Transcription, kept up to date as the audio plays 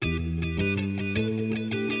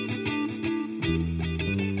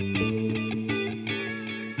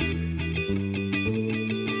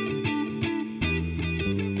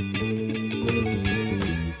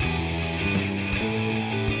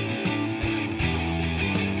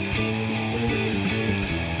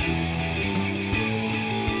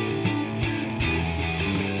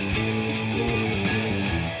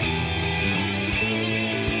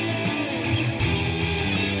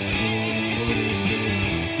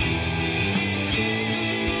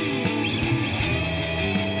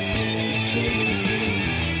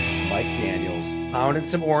pounding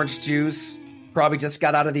some orange juice. Probably just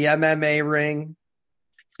got out of the MMA ring,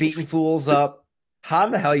 beating fools up. How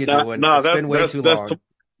the hell you Nah, doing? nah, It's that been way that's too that's long. to,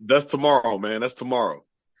 that's tomorrow, man. That's tomorrow.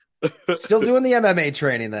 Still doing the MMA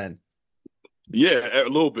training then. Yeah, a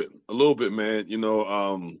little bit, man.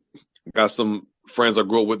 Got some friends I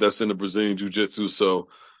grew up with that's in the Brazilian Jiu-Jitsu, so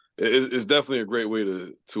it's definitely a great way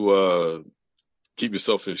to keep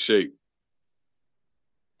yourself in shape.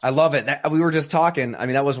 I love it. We were just talking. I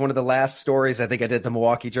mean, that was one of the last stories I think I did at the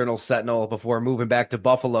Milwaukee Journal Sentinel before moving back to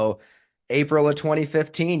Buffalo. April of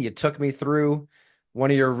 2015, you took me through one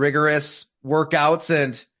of your rigorous workouts.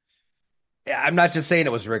 And I'm not just saying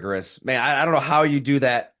it was rigorous. Man, I don't know how you do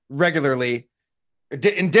that regularly and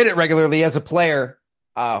did it regularly as a player.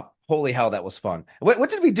 Holy hell, that was fun. What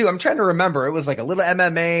did we do? I'm trying to remember. It was like a little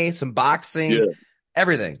MMA, some boxing, Yeah,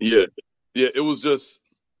 everything. yeah, yeah. It was just,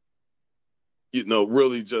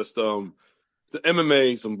 really just the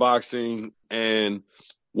MMA, some boxing, and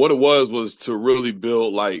what it was to really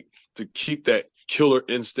build to keep that killer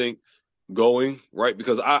instinct going, right?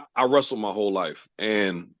 Because I wrestled my whole life,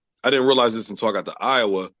 and I didn't realize this until I got to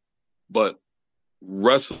Iowa, but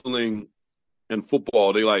wrestling and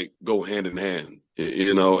football, they go hand in hand,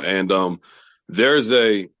 and there's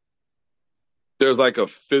a there's like a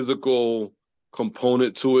physical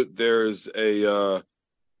component to it. There's a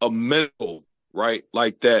mental, right?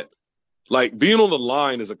 Like that, like being on the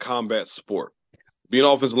line is a combat sport. Being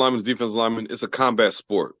offensive lineman, defensive lineman, it's a combat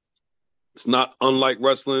sport. It's not unlike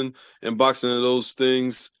wrestling and boxing and those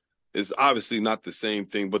things. It's obviously not the same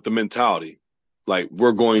thing, but the mentality, like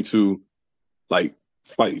we're going to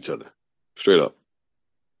fight each other straight up.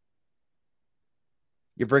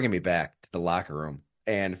 You're bringing me back to the locker room.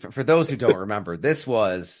 And for those who don't remember, this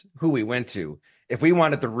was who we went to. If we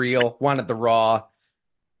wanted the real, wanted the raw,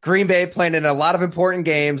 Green Bay playing in a lot of important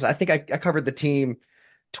games. I think I covered the team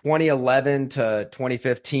 2011 to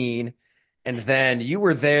 2015. And then you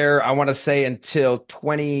were there, I want to say, until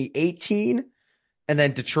 2018. And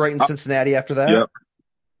then Detroit and Uh, Cincinnati after that.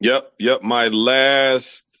 Yep, yep. My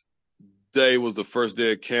last day was the first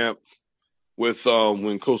day of camp with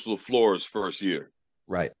when Coach LaFleur's first year.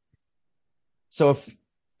 Right. So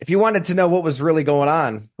if you wanted to know what was really going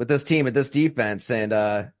on with this team and this defense,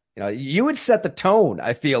 and you would set the tone,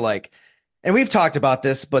 I feel like. And we've talked about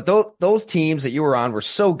this, but those teams that you were on were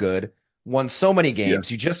so good, won so many Yeah,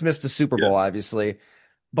 games. You just missed the Super yeah. Bowl, obviously.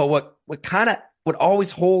 But what kind of would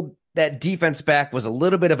always hold that defense back was a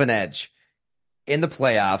little bit of an edge in the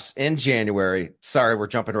playoffs in January. Sorry, we're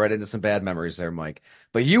jumping right into some bad memories there, Mike.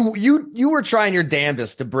 But you were trying your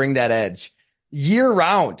damnedest to bring that edge year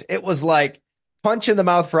round. It was like punch in the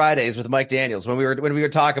mouth Fridays with Mike Daniels when we were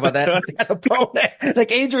talking about that opponent.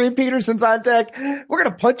 Like Adrian Peterson's on deck. We're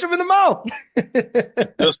gonna punch him in the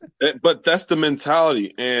mouth. Just, but that's the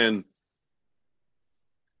mentality, and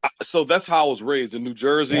so that's how I was raised in New Yeah.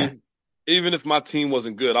 Jersey. Even if my team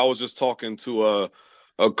wasn't good, I was just talking to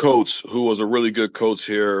a coach who was a really good coach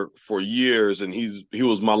here for years, and he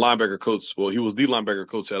was my linebacker coach. Well, he was the linebacker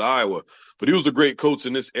coach at Iowa, but he was a great coach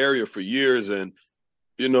in this area for years. And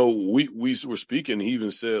we were speaking. He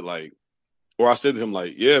even said or I said to him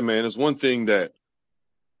yeah, man, it's one thing that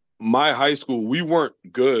my high school we weren't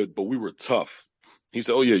good, but we were tough. He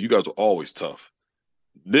said, "Oh yeah, you guys were always tough.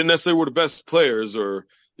 Didn't necessarily were the best players or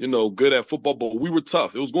good at football, but we were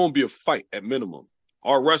tough. It was going to be a fight at minimum.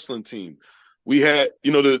 Our wrestling team, we had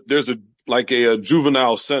there's a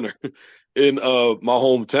juvenile center in my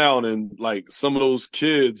hometown, and some of those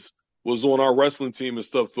kids was on our wrestling team and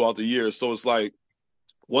stuff throughout the years. So it's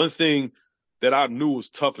one thing that I knew was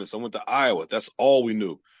toughness. I went to Iowa. That's all we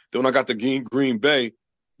knew. Then when I got to Green Bay,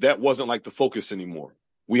 that wasn't like the focus anymore.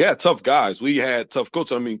 We had tough guys. We had tough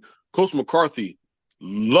coaches. I mean, Coach McCarthy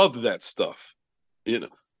loved that stuff, you know.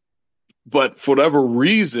 But for whatever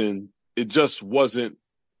reason, it just wasn't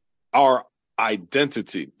our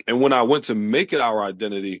identity. And when I went to make it our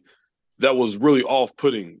identity, that was really off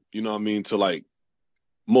putting, you know what I mean, to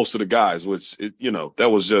most of the guys, which that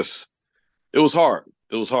was just it was hard.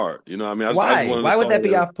 It was hard. You know what I mean? I just Why? wanted Why would that somebody be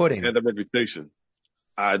that off putting? had that reputation.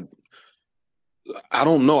 I I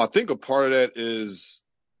don't know. I think a part of that is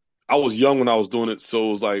I was young when I was doing it, so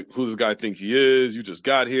it was like, who does this guy think he is? You just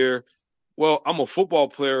got here. Well, I'm a football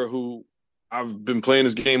player who I've been playing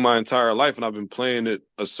this game my entire life, and I've been playing it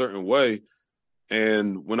a certain way.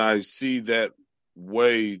 And when I see that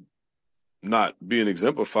way not being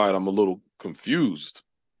exemplified, I'm a little confused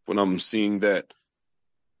when I'm seeing that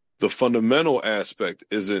the fundamental aspect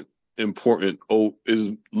isn't important,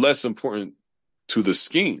 is less important to the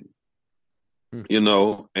scheme,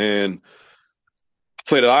 Hmm. and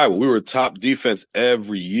played at Iowa. We were top defense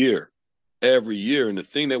every year. And the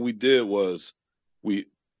thing that we did was We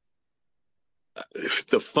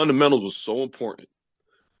the fundamentals was so important.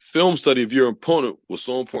 Film study of your opponent was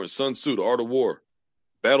so important. Sun Tzu, the art of war.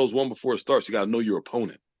 Battle's won before it starts. You got to know your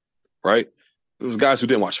opponent, right? There was guys who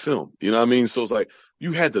didn't watch film. You know what I mean? So it's like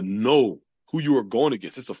you had to know who you were going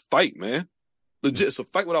against. It's a fight, man. Legit, it's a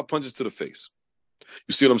fight without punches to the face.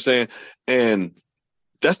 You see what I'm saying? And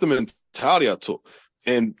that's the mentality I took.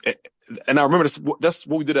 And I remember that's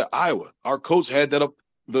what we did at Iowa. Our coach had that up,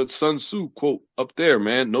 the Sun Tzu quote up there,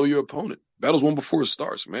 man. Know your opponent. Battle's won before it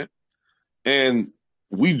starts, man. And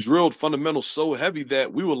we drilled fundamentals so heavy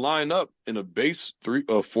that we would line up in a base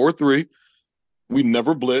 4-3. We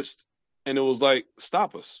never blitzed. And it was like,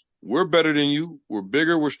 stop us. We're better than you. We're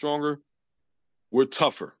bigger. We're stronger. We're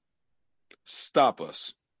tougher. Stop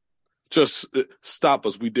us. Just stop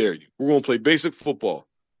us. We dare you. We're going to play basic football.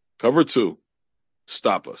 Cover 2.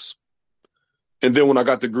 Stop us. And then when I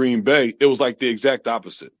got to Green Bay, it was like the exact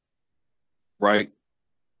opposite, right?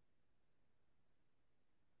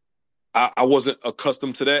 I wasn't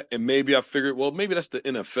accustomed to that. And maybe I figured, well, maybe that's the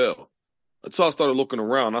NFL. Until I started looking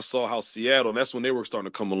around, I saw how Seattle, and that's when they were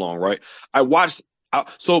starting to come along, right?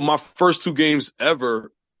 So my first 2 games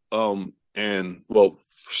ever, and well,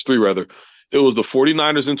 3 rather, it was the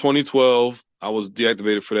 49ers in 2012. I was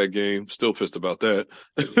deactivated for that game. Still pissed about that.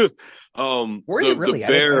 Were you really? The I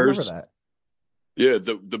remember Bears, that. yeah,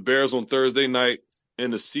 the Bears on Thursday night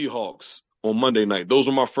and the Seahawks on Monday night. Those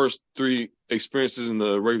were my first 3 experiences in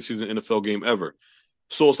the regular season NFL game ever.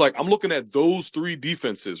 So it's like I'm looking at those 3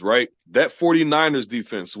 defenses, right? That 49ers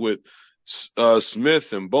defense with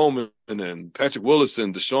Smith and Bowman and Patrick Willis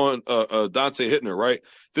and Dante Hittner, right?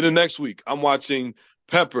 Then the next week I'm watching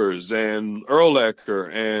Peppers and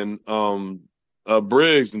Urlacher and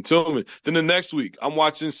Briggs and Tillman. Then the next week I'm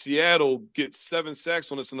watching Seattle get 7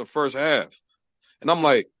 sacks on us in the first half. And I'm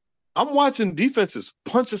like, I'm watching defenses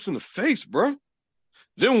punch us in the face, bro.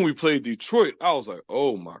 Then when we played Detroit, I was like,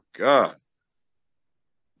 oh my God.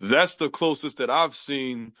 That's the closest that I've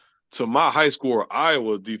seen to my high school or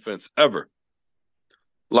Iowa defense ever.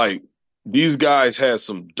 Like, these guys had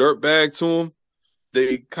some dirtbag to them.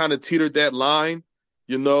 They kind of teetered that line,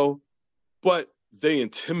 you know, but they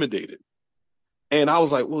intimidated. And I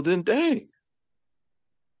was like, well, then dang.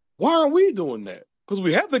 Why aren't we doing that? Because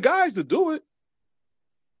we have the guys to do it,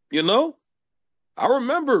 you know? I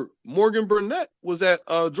remember Morgan Burnett was at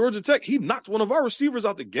Georgia Tech. He knocked one of our receivers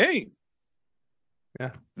out the game.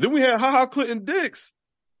 Yeah. Then we had HaHa Clinton Dix.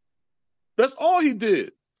 That's all he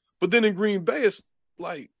did. But then in Green Bay, it's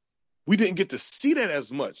like we didn't get to see that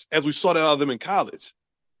as much as we saw that out of them in college,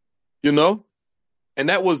 you know? And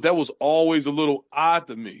that was always a little odd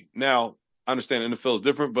to me. Now, I understand NFL is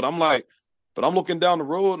different, but I'm looking down the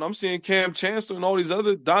road and I'm seeing Cam Chancellor and all these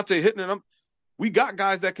other Dante Hittner, and we got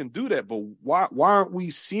guys that can do that, but why aren't we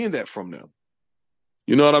seeing that from them?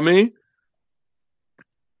 You know what I mean?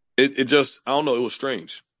 It just, I don't know, it was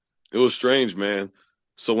strange. It was strange, man.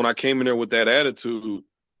 So when I came in there with that attitude,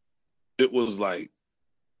 it was like,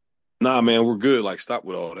 nah, man, we're good. Like, stop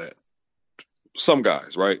with all that. Some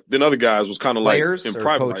guys, right? Then other guys was kind of like Players in or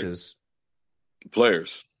private, coaches? like,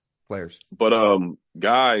 players. Players. But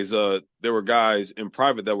guys, there were guys in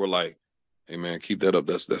private that were like, hey man, keep that up.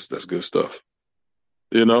 That's good stuff.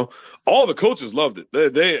 You know? All the coaches loved it.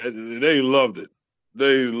 They loved it.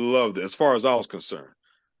 They loved it as far as I was concerned.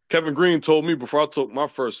 Kevin Green told me before I took my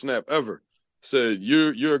first snap ever, said,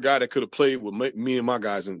 you're a guy that could have played with me and my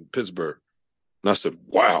guys in Pittsburgh. And I said,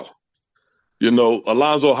 wow. You know,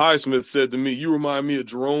 Alonzo Highsmith said to me, you remind me of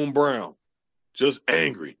Jerome Brown, just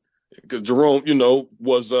angry. Because Jerome, you know,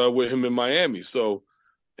 was with him in Miami. So,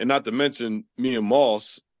 and not to mention me and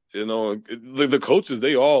Moss, you know, the coaches,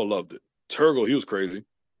 they all loved it. Turgle, he was crazy.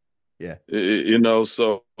 Yeah. You know,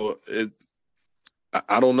 so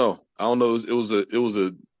I don't know. I don't know.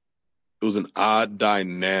 It was an odd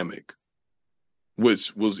dynamic,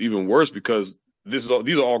 which was even worse because these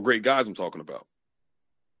are all great guys I'm talking about.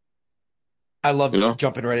 I love You know?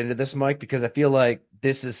 jumping right into this, Mike, because I feel like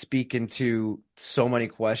this is speaking to so many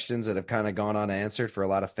questions that have kind of gone unanswered for a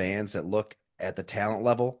lot of fans that look at the talent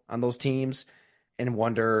level on those teams and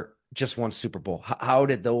wonder, just one Super Bowl, how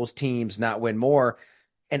did those teams not win more?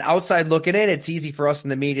 And outside looking in, it's easy for us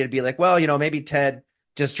in the media to be like, well, you know, maybe Ted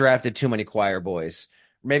just drafted too many choir boys.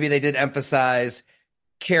 Maybe they did emphasize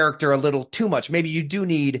character a little too much. Maybe you do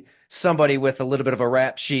need somebody with a little bit of a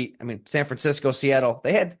rap sheet. I mean, San Francisco, Seattle,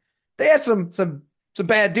 they had some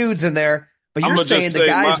bad dudes in there, but you're saying the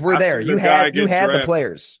guys were there. You had the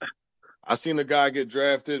players. I seen a guy get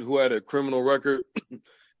drafted who had a criminal record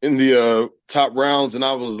in the top rounds, and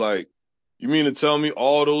I was like, you mean to tell me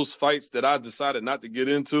all those fights that I decided not to get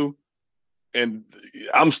into And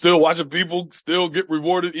I'm still watching people still get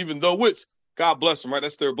rewarded, even though which God bless them, right?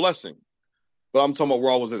 That's their blessing. But I'm talking about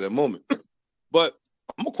where I was at that moment. But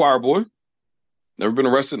I'm a choir boy. Never been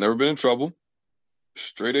arrested, never been in trouble.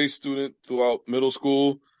 Straight A student throughout middle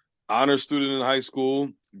school, honor student in high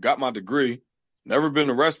school, got my degree, never been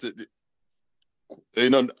arrested.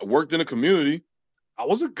 Worked in the community. I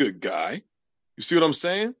was a good guy. You see what I'm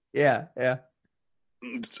saying? Yeah, yeah.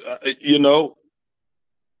 You know,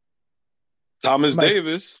 Thomas Mike,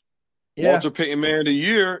 Davis, yeah. Walter Payton Man of the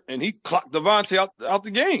Year, and he clocked Devontae out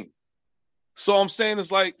the game. So I'm saying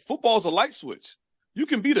it's like football's a light switch. You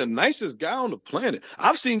can be the nicest guy on the planet.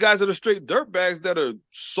 I've seen guys that are straight dirtbags that are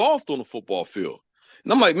soft on the football field.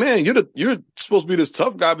 And I'm like, man, you're supposed to be this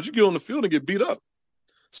tough guy, but you get on the field and get beat up.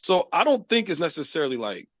 So I don't think it's necessarily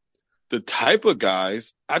like the type of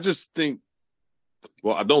guys. I just think,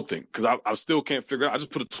 well, I don't think, because I still can't figure it out. I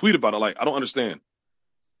just put a tweet about it. Like, I don't understand.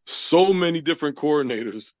 So many different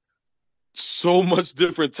coordinators, so much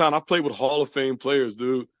different time. I played with Hall of Fame players,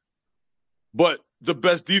 dude. But the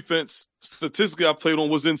best defense statistically I played on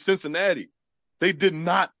was in Cincinnati. They did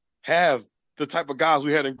not have the type of guys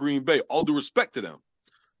we had in Green Bay. All due respect to them.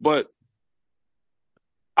 But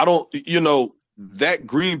I don't, that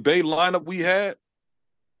Green Bay lineup we had,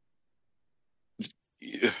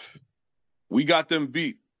 we got them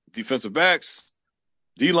beat. Defensive backs,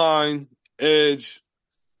 D-line, edge.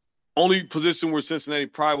 Only position where Cincinnati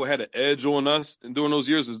probably had an edge on us and during those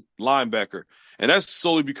years is linebacker. And that's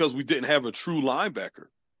solely because we didn't have a true linebacker.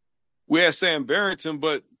 We had Sam Barrington,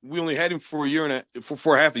 but we only had him for a year and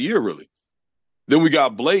for half a year, really. Then we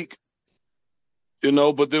got Blake,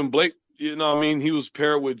 but then Blake, he was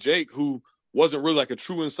paired with Jake, who wasn't really like a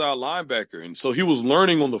true inside linebacker. And so he was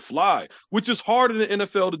learning on the fly, which is hard in the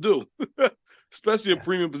NFL to do, especially a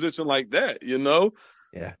premium position like that,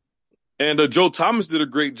 Yeah. And Joe Thomas did a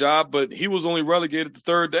great job, but he was only relegated to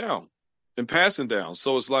third down and passing down.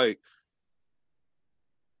 So it's like,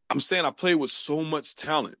 I'm saying I played with so much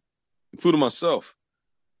talent, including myself.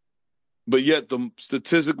 But yet the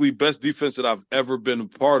statistically best defense that I've ever been a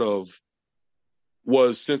part of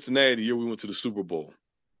was Cincinnati the year we went to the Super Bowl.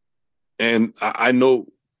 And I know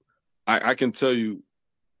I can tell you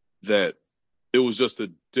that it was just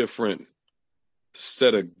a different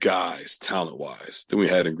set of guys talent-wise than we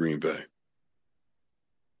had in Green Bay.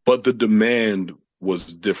 But the demand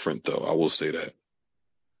was different, though. I will say that.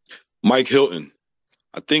 Mike Hilton,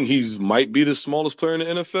 I think might be the smallest player in the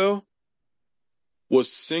NFL,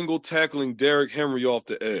 was single tackling Derrick Henry off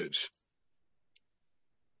the edge.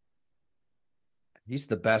 He's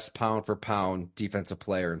the best pound for pound defensive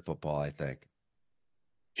player in football, I think.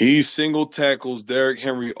 He single tackles Derrick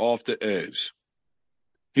Henry off the edge.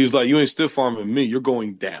 He's like, you ain't stiff arming me. You're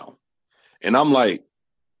going down. And I'm like,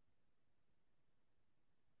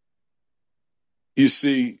 you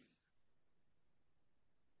see,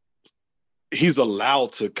 he's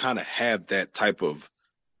allowed to kind of have that type of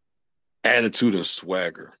attitude and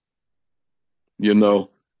swagger.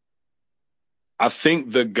 I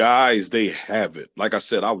think the guys, they have it. Like I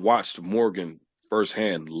said, I watched Morgan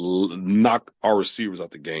firsthand knock our receivers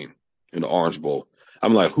out the game in the Orange Bowl.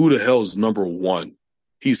 I'm like, who the hell is number one?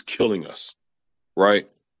 He's killing us, right?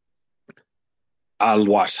 I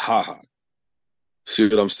watched Ha. See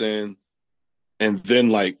what I'm saying? And then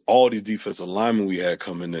like all these defensive linemen we had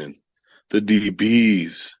coming in, the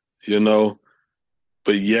DBs,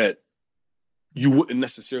 but yet you wouldn't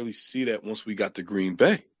necessarily see that once we got to Green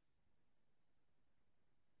Bay.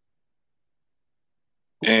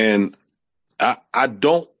 And I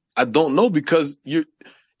don't know, because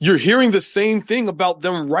you're hearing the same thing about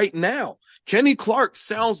them right now. Kenny Clark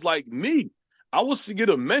sounds like me. I was to get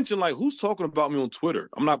a mention like, who's talking about me on Twitter?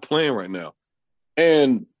 I'm not playing right now.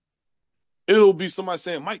 And it'll be somebody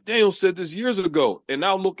saying, Mike Daniels said this years ago. And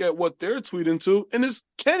now look at what they're tweeting to. And it's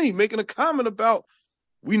Kenny making a comment about,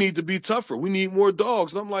 we need to be tougher. We need more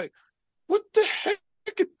dogs. And I'm like, what the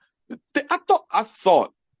heck? I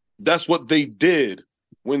thought that's what they did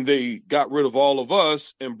when they got rid of all of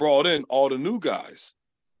us and brought in all the new guys.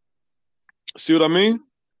 See what I mean?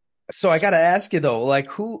 So I got to ask you though, like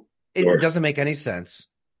it Sure. doesn't make any sense.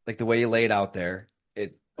 Like the way you laid out there,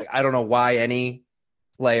 I don't know why any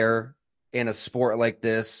player in a sport like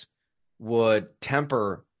this would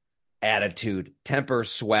temper attitude, temper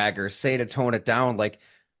swagger, say to tone it down. Like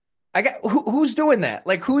who's doing that?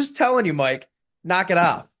 Like who's telling you, Mike, knock it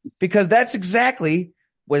off? Because that's exactly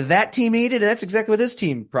what that team needed. And that's exactly what this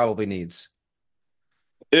team probably needs.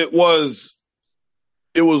 It was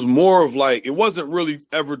more of like, it wasn't really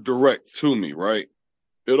ever direct to me, right?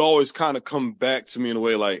 It always kind of come back to me in a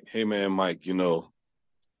way like, hey man, Mike,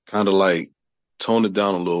 kind of like tone it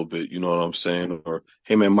down a little bit, you know what I'm saying? Or,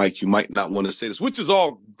 hey man, Mike, you might not want to say this, which is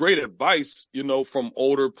all great advice, from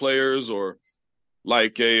older players, or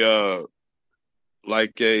like a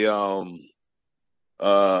like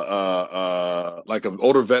an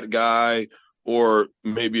older vet guy, or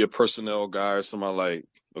maybe a personnel guy, or somebody like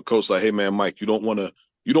a coach, like, hey man, Mike, you don't want to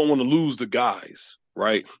lose the guys,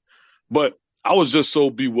 right? But I was just so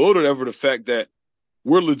bewildered over the fact that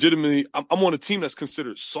we're legitimately, I'm on a team that's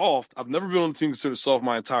considered soft. I've never been on a team considered soft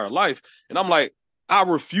my entire life. And I'm like, I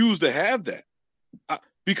refuse to have that.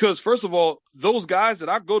 Because first of all, those guys that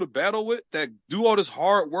I go to battle with, that do all this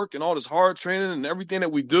hard work and all this hard training and everything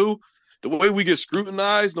that we do, the way we get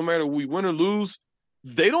scrutinized, no matter we win or lose,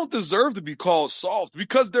 they don't deserve to be called soft,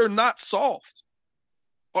 because they're not soft.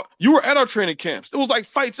 You were at our training camps. It was like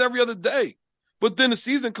fights every other day. But then the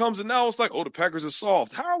season comes and now it's like, oh, the Packers are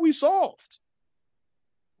soft. How are we soft?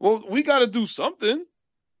 Well, we got to do something.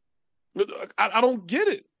 I don't get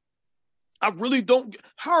it. I really don't.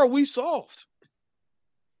 How are we soft?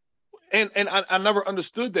 And I never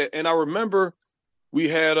understood that. And I remember we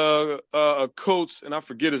had a coach, and I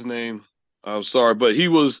forget his name. I'm sorry, but I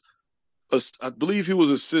believe he was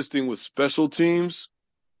assisting with special teams,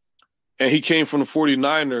 and he came from the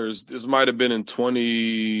 49ers. This might have been in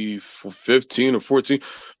 2015 or 14.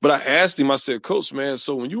 But I asked him, I said, Coach, man,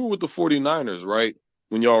 so when you were with the 49ers, right,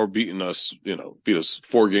 when y'all were beating us, beat us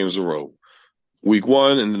 4 games in a row, week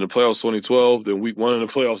 1, and then the playoffs 2012, then week 1 in the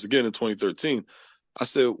playoffs again in 2013. I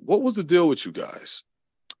said, what was the deal with you guys?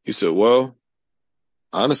 He said, well,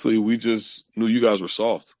 honestly, we just knew you guys were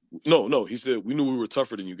soft. No, he said, we knew we were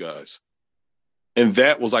tougher than you guys. And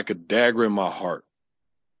that was like a dagger in my heart.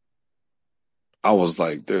 I was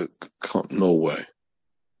like, no way.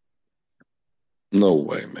 No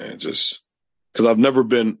way, man. Just because I've never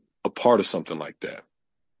been a part of something like that.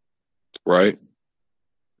 Right?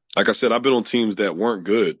 Like I said, I've been on teams that weren't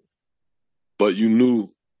good, but you knew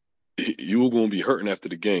you were going to be hurting after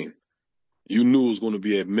the game. You knew it was going to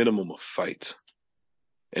be a minimum of fight.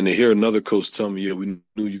 And to hear another coach tell me, yeah, we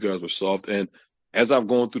knew you guys were soft. And as I've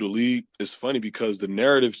gone through the league, it's funny because the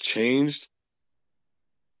narrative changed.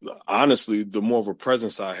 Honestly, the more of a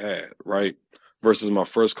presence I had, right, versus my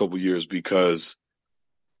first couple years, because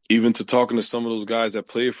even to talking to some of those guys that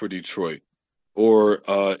played for Detroit or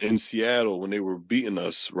in Seattle when they were beating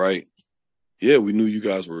us, right? Yeah, we knew you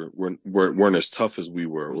guys weren't as tough as we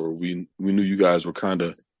were, or we knew you guys were kind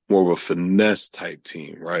of more of a finesse type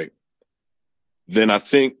team, right? Then I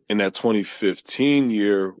think in that 2015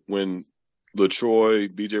 year when LaTroy,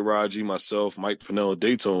 BJ Raji, myself, Mike Pennell,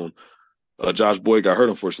 Dayton, Josh Boyd got hurt,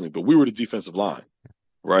 unfortunately, but we were the defensive line,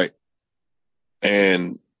 right?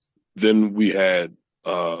 And then we had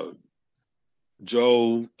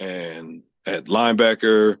Joe, and at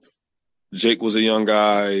linebacker, Jake was a young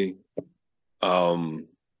guy.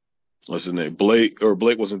 What's his name? Blake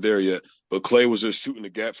wasn't there yet, but Clay was just shooting the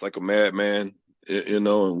gaps like a madman,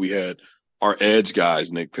 and we had our edge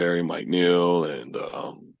guys, Nick Perry, Mike Neal, and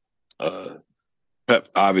Pep,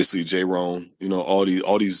 obviously, J. Roan, all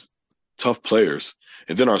these tough players.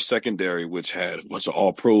 And then our secondary, which had a bunch of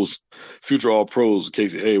all pros, future all pros,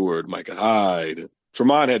 Casey Hayward, Micah Hyde.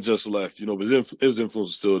 Tremont had just left, but his influence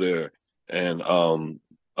was still there. And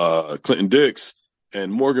Clinton Dix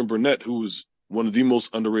and Morgan Burnett, who was one of the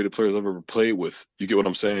most underrated players I've ever played with. You get what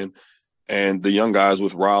I'm saying? And the young guys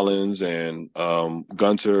with Rollins and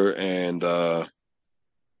Gunter and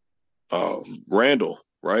Randall,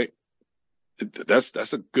 right?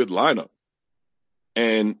 That's a good lineup.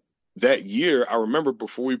 And that year, I remember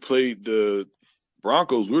before we played the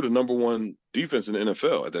Broncos, we were the number 1 defense in the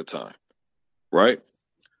NFL at that time, right?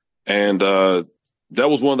 And that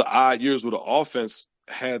was one of the odd years where the offense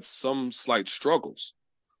had some slight struggles.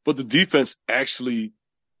 But the defense we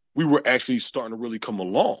were actually starting to really come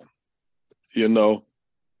along,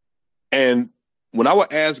 And when I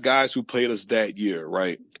would ask guys who played us that year,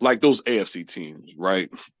 right, like those AFC teams, right,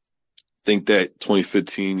 I think that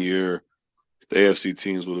 2015 year, the AFC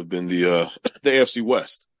teams would have been the AFC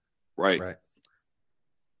West, right?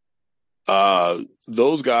 Right.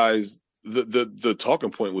 Those guys, the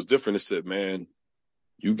talking point was different. It said, man,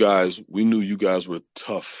 we knew you guys were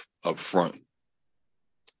tough up front.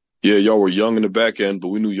 Yeah, y'all were young in the back end, but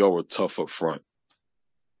we knew y'all were tough up front.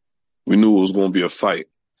 We knew it was going to be a fight.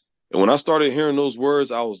 And when I started hearing those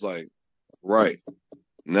words, I was like, right,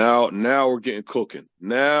 now we're getting cooking.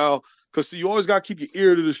 Now, because see, you always got to keep your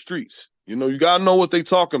ear to the streets. You got to know what they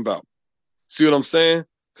talking about. See what I'm saying?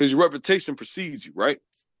 Because your reputation precedes you, right?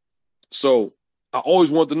 So I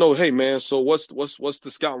always wanted to know, hey, man, so what's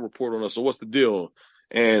the scouting report on us? So what's the deal?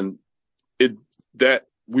 And that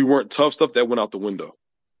we weren't tough stuff, that went out the window.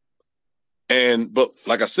 But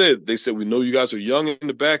like I said, they said, we know you guys are young in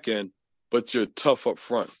the back end, but you're tough up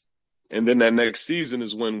front. And then that next season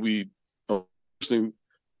is when we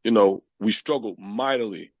struggled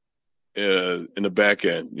mightily in the back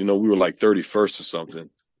end. We were like 31st or something,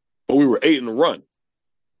 but we were 8 in the run.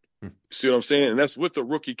 See what I'm saying? And that's with the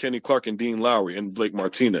rookie Kenny Clark and Dean Lowry and Blake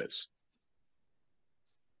Martinez.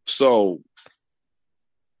 So,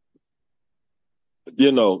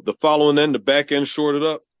 the following end, the back end shorted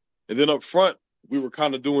up. And then up front, we were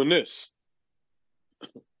kind of doing this.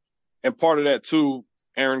 And part of that, too,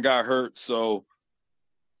 Aaron got hurt. So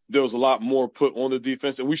there was a lot more put on the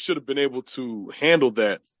defense. And we should have been able to handle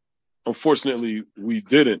that. Unfortunately, we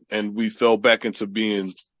didn't. And we fell back into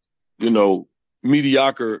being,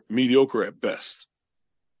 mediocre at best.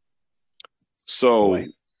 So Boy.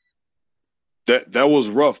 that was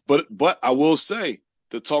rough. But I will say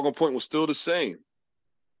the talking point was still the same.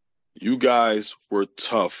 You guys were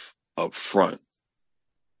tough up front.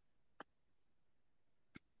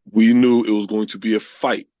 We knew it was going to be a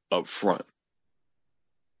fight up front.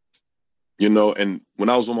 And when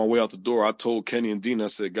I was on my way out the door, I told Kenny and Dean, I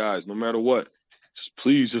said, guys, no matter what,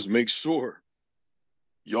 please just make sure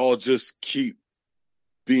y'all just keep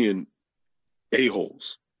being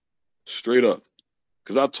a-holes. Straight up.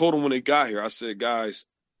 Because I told them when they got here, I said, guys,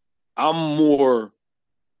 I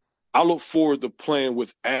look forward to playing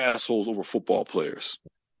with assholes over football players.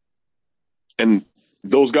 And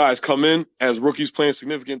those guys come in as rookies playing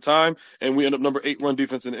significant time, and we end up number 8 run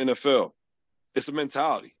defense in the NFL. It's a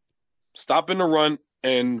mentality. Stopping the run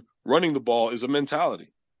and running the ball is a mentality.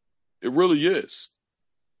 It really is.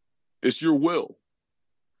 It's your will.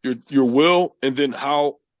 Your will, and then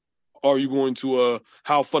how are you going to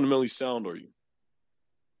how fundamentally sound are you?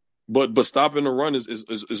 But stopping the run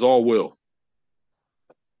is all will.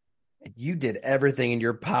 You did everything in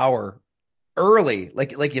your power early.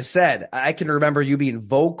 Like you said, I can remember you being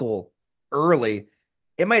vocal early.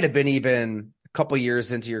 It might have been even a couple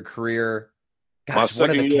years into your career. Gosh, My one of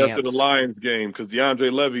second the year after camps. the Lions game, because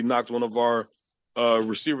DeAndre Levy knocked one of our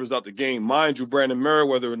receivers out the game. Mind you, Brandon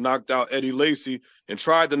Merriweather knocked out Eddie Lacy and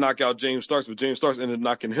tried to knock out James Starks, but James Starks ended up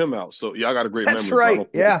knocking him out. So, yeah, I got a great That's memory, bro. I right.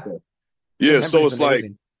 don't forget Yeah. stuff. Your Yeah, so memory's it's like,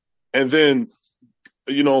 amazing. and then,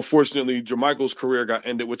 unfortunately, Jermichael's career got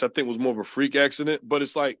ended, which I think was more of a freak accident. But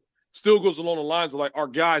it's like, still goes along the lines of like our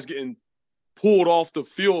guys getting pulled off the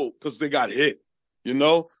field because they got hit,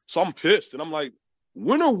 So I'm pissed. And I'm like,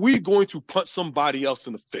 when are we going to punch somebody else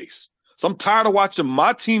in the face? So I'm tired of watching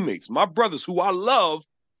my teammates, my brothers who I love,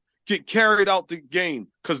 get carried out the game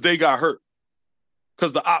because they got hurt,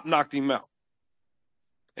 because the op knocked him out.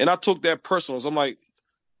 And I took that personal. So I'm like,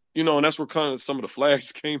 and that's where kind of some of the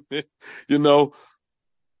flags came in,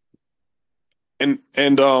 And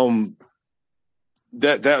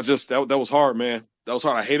that was hard, man. That was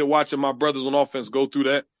hard. I hated watching my brothers on offense go through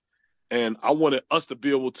that. And I wanted us to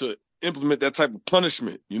be able to implement that type of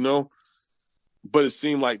punishment, But it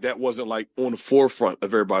seemed like that wasn't like on the forefront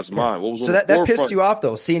of everybody's mind. What was So on the that pissed forefront? you off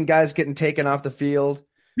though, seeing guys getting taken off the field,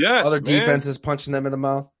 Yes, other man. defenses punching them in the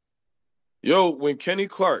mouth. Yo, when Kenny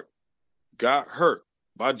Clark got hurt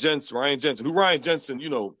by Ryan Jensen, Ryan Jensen,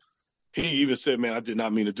 he even said, man, I did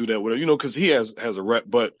not mean to do that with her, because he has a rep.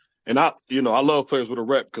 But, and I love players with a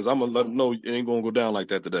rep because I'm going to let them know it ain't going to go down like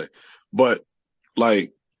that today. But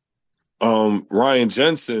like, Ryan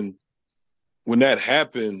Jensen, when that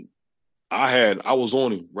happened, I was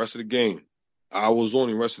on him rest of the game.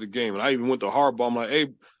 And I even went to Harbaugh. I'm like, hey,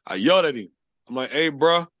 I yelled at him. I'm like, hey,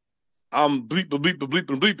 bro, I'm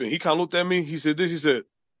bleeping. He kind of looked at me. He said this. He said,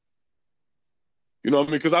 you know what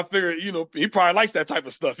I mean? Because I figured, he probably likes that type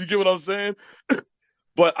of stuff. You get what I'm saying?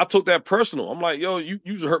 But I took that personal. I'm like, yo, you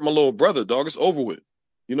hurt my little brother, dog. It's over with.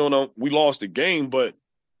 No, we lost the game, but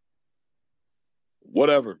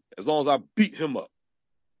whatever. As long as I beat him up.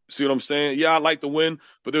 See what I'm saying? Yeah, I like to win,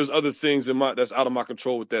 but there's other things that's out of my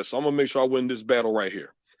control with that. So I'm gonna make sure I win this battle right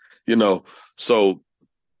here. So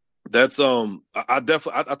that's I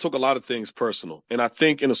definitely I took a lot of things personal. And I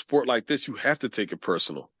think in a sport like this, you have to take it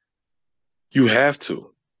personal. You have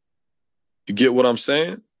to. You get what I'm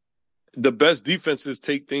saying? The best defenses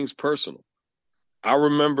take things personal. I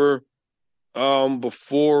remember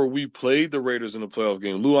before we played the Raiders in the playoff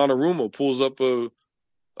game, Lou Anarumo pulls up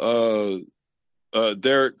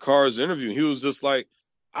Derek Carr's interview. He was just like,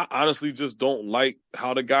 I honestly just don't like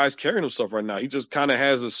how the guy's carrying himself right now. He just kind of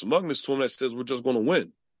has a smugness to him that says we're just going to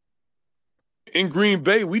win. In Green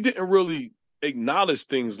Bay, we didn't really acknowledge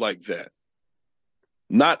things like that.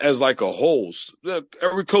 Not as like a whole.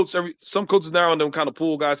 Some coaches now and then kind of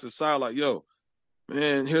pull guys to the side like, yo,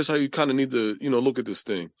 man, here's how you kind of need to, look at this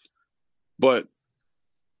thing. But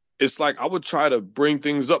it's like I would try to bring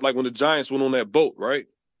things up, like when the Giants went on that boat, right?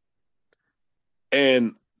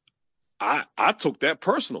 And I took that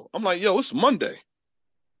personal. I'm like, yo, it's Monday.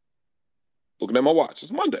 Looking at my watch,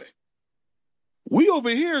 it's Monday. We over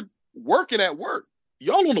here working at work.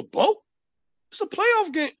 Y'all on a boat? It's a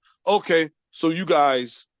playoff game. Okay, so you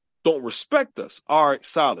guys don't respect us. All right,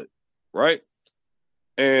 solid, right?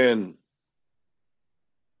 And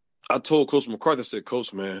I told Coach McCarthy, I said,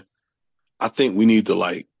 Coach, man, I think we need to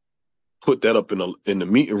like put that up in the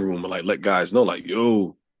meeting room and like let guys know, like,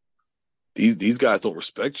 yo, these guys don't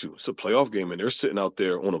respect you. It's a playoff game, and they're sitting out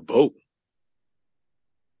there on a boat.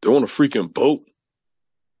 They're on a freaking boat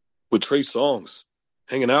with Trey Songz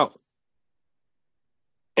hanging out.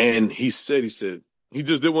 And he said, he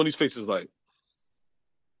just did one of these faces like,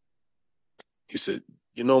 he said,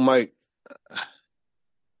 Mike,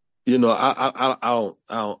 I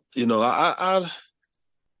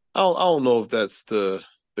don't know if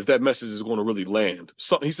if that message is going to really land.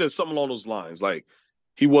 He said something along those lines. Like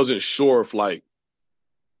he wasn't sure if like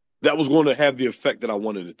that was going to have the effect that I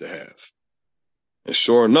wanted it to have. And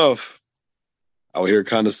sure enough, I would hear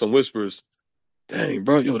kind of some whispers. Dang,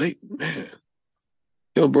 bro, bro,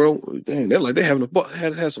 dang, they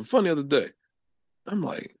had some fun the other day. I'm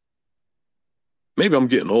like, maybe I'm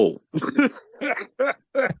getting old.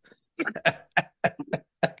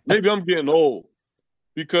 Maybe I'm getting old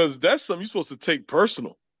because that's something you're supposed to take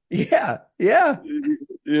personal. Yeah, yeah.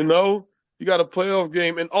 You know, you got a playoff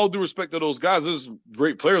game, and all due respect to those guys, there's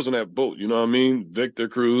great players on that boat. You know what I mean? Victor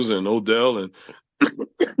Cruz and Odell and,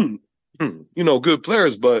 good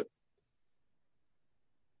players, but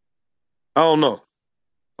I don't know.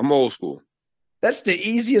 I'm old school. That's the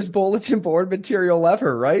easiest bulletin board material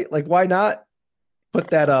ever, right? Like, why not put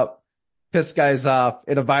that up, piss guys off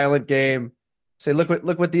in a violent game, say, look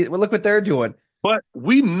what they're doing. But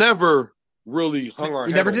we never really hung our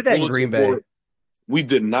You head never on did that in Green Bay. board. We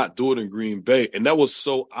did not do it in Green Bay, and that was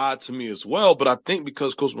so odd to me as well. But I think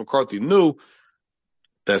because Coach McCarthy knew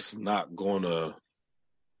that's not going to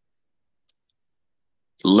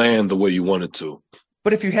land the way you wanted to.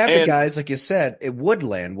 But if you have the guys, like you said, it would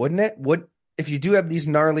land, wouldn't it? If you do have these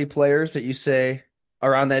gnarly players that you say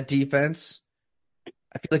are on that defense,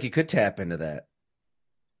 I feel like you could tap into that.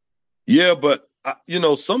 Yeah, but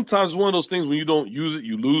sometimes one of those things when you don't use it,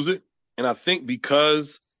 you lose it. And I think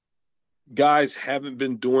because guys haven't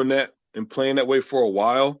been doing that and playing that way for a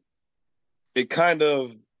while, it kind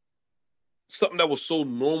of something that was so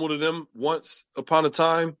normal to them once upon a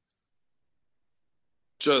time,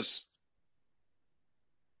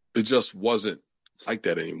 it just wasn't like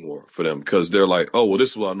that anymore for them because they're like, oh, well,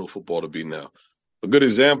 this is what I know football to be now. A good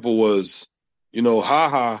example was,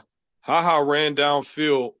 Ha ran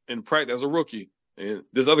downfield in practice as a rookie, and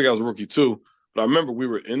this other guy was a rookie too. But I remember we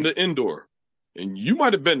were in the indoor, and you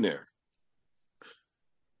might have been there.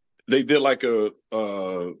 They did like a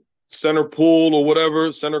center pull or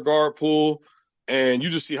whatever, center guard pull, and you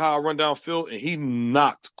just see Ha run downfield, and he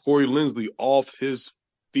knocked Corey Linsley off his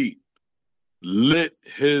feet, lit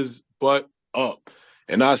his butt up.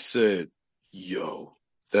 And I said, yo,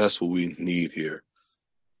 that's what we need here.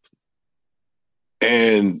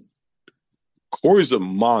 And Corey's a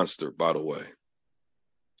monster, by the way.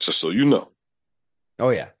 Just so you know.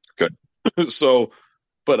 Oh, yeah. Okay.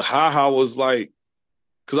 But Ha was like,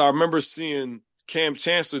 because I remember seeing Cam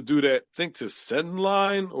Chancellor do that, I think to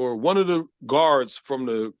Senline or one of the guards from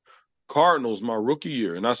the Cardinals my rookie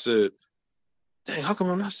year. And I said, dang, how come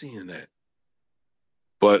I'm not seeing that?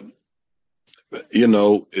 But,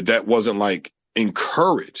 that wasn't like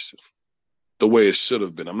encouraged the way it should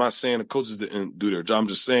have been. I'm not saying the coaches didn't do their job. I'm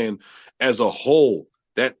just saying as a whole,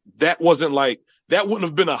 that wasn't like, that wouldn't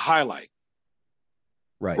have been a highlight.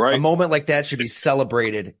 Right. A moment like that should be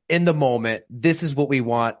celebrated in the moment. This is what we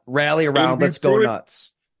want. Rally around. Let's go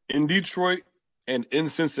nuts. In Detroit and in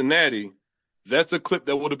Cincinnati, that's a clip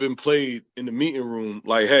that would have been played in the meeting room.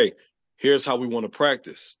 Like, hey, here's how we want to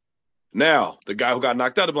practice. Now, the guy who got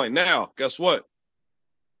knocked out, I'm like, now, guess what?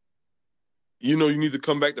 You need to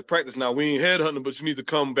come back to practice. Now, we ain't headhunting, but you need to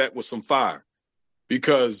come back with some fire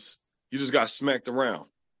because you just got smacked around.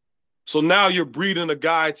 So now you're breeding a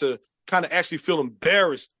guy to kind of actually feel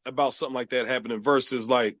embarrassed about something like that happening versus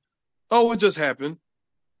like, oh, it just happened.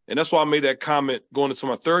 And that's why I made that comment going into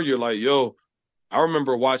my third year, like, yo, I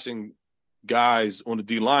remember watching guys on the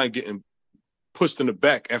D-line getting pushed in the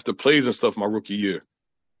back after plays and stuff my rookie year.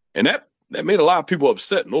 And that made a lot of people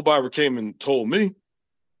upset. Nobody ever came and told me.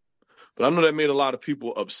 But I know that made a lot of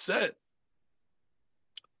people upset.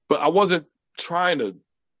 But I wasn't trying to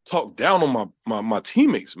talk down on my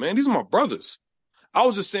teammates, man. These are my brothers. I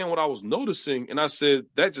was just saying what I was noticing, and I said,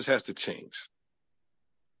 that just has to change.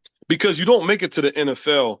 because you don't make it to the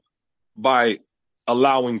NFL by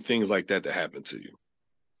allowing things like that to happen to you.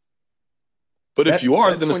 But if you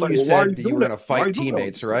are, That's then it's when like, you well, why are said you that you doing were that? going to Why are fight you doing that with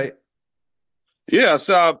teammates, yourself? right? Yeah, I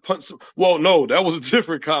said I punch. Well, no, that was a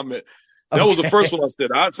different comment. That was the first Okay. one I said.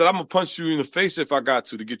 I said I'm gonna punch you in the face if I got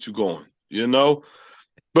to get you going. You know,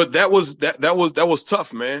 but that was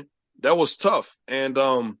tough, man. That was tough. And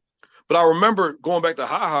but I remember going back to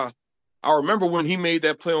Ha. I remember when he made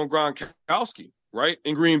that play on Gronkowski, right,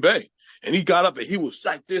 in Green Bay, and he got up and he was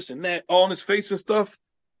like this and that, all in his face and stuff.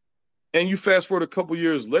 And you fast forward a couple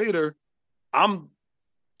years later, I'm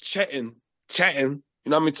chatting, you know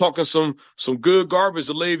what I mean, talking some good garbage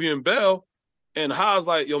to Le'Veon Bell, and Ha's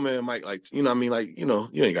like, yo, man, Mike, like, you know what I mean, like,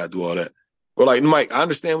 you ain't gotta do all that. Or like, Mike, I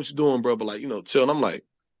understand what you're doing, bro, but like, chill. And I'm like,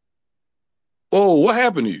 oh, what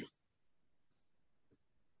happened to you?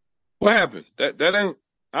 What happened? That ain't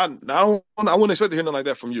I wouldn't expect to hear nothing like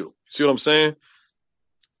that from you. See what I'm saying?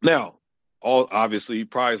 Now, all obviously he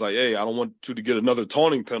probably is like, hey, I don't want you to get another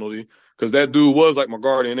taunting penalty because that dude was like my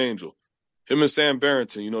guardian angel. Him and Sam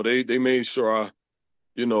Barrington, they made sure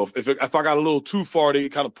if I got a little too far, they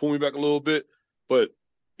kind of pull me back a little bit. But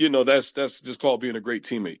that's just called being a great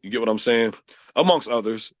teammate. You get what I'm saying? Amongst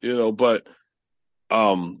others, but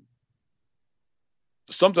um,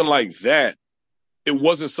 something like that, it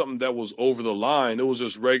wasn't something that was over the line. It was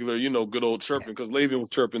just regular, good old chirping because Le'Veon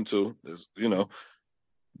was chirping too.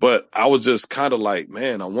 But I was just kind of like,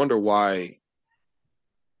 man, I wonder why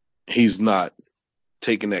he's not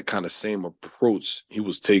taking that kind of same approach he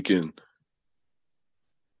was taking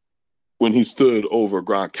when he stood over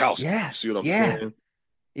Gronkowski. You Yeah. see what I'm Yeah. saying?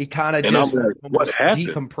 He kind of And I'm just like, what almost happened?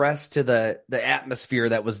 decompressed to the atmosphere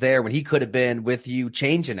that was there when he could have been with you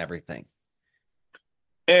changing everything.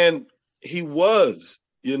 And he was,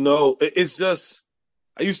 it's just,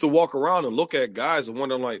 I used to walk around and look at guys and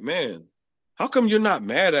wonder, like, man, how come you're not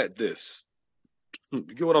mad at this? You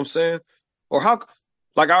get what I'm saying? Or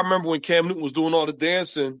like, I remember when Cam Newton was doing all the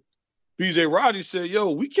dancing, BJ Raji said,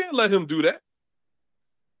 yo, we can't let him do that.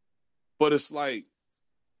 But it's like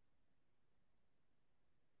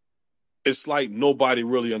nobody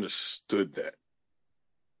really understood that.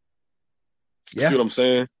 See Yeah. what I'm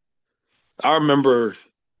saying? I remember,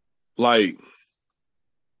 like,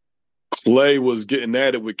 Clay was getting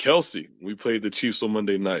at it with Kelsey. We played the Chiefs on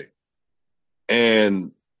Monday night.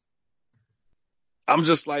 And I'm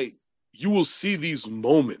just like, you will see these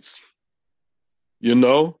moments, you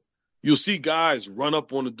know? You'll see guys run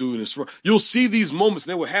up on the dude you'll see these moments,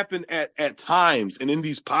 and they will happen at times and in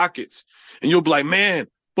these pockets. And you'll be like, man,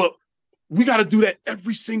 but we got to do that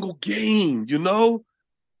every single game,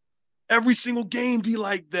 Every single game be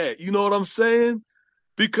like that. You know what I'm saying?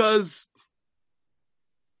 Because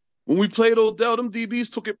when we played Odell, them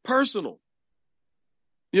DBs took it personal,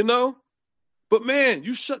 you know? But man,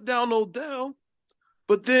 you shut down Odell,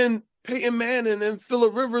 but then Peyton Manning and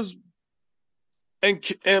Phillip Rivers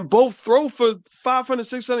and both throw for 500,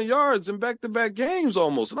 600 yards in back-to-back games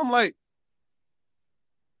almost. And I'm like,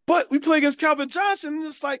 but we play against Calvin Johnson, and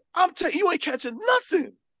it's like, I'm telling you, ain't catching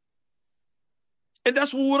nothing. And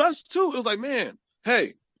that's what with us, too. It was like, man,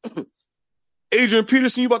 hey, Adrian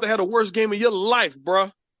Peterson, you about to have the worst game of your life,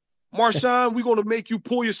 bruh. Marshawn, we're going to make you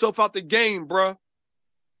pull yourself out the game, bruh.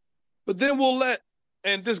 But then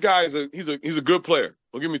and this guy he's a good player.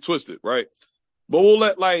 Don't get me twisted, right? But we'll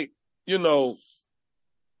let, like,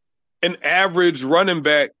 an average running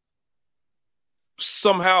back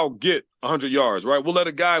somehow get 100 yards, right? We'll let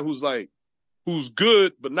a guy who's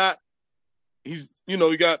good, but not, he's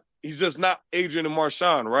just not Adrian and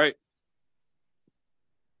Marshawn, right?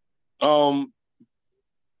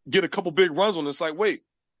 Get a couple big runs on it. It's like, wait,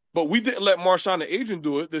 but we didn't let Marshawn and Adrian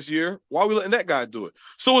do it this year. Why are we letting that guy do it?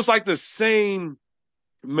 So it's like the same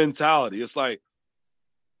mentality. It's like,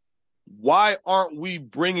 why aren't we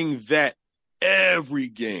bringing that every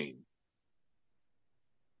game?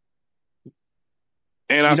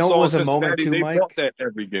 And I You know what saw in was a moment Cincinnati, too, they brought Mike? that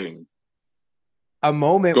every game. A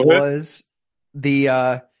moment Go ahead. was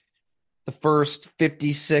the first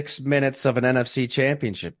 56 minutes of an NFC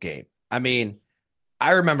championship game. I mean,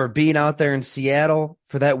 I remember being out there in Seattle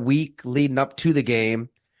for that week leading up to the game,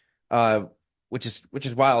 uh, which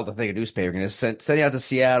is wild to think a newspaper can just send you out to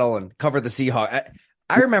Seattle and cover the Seahawks.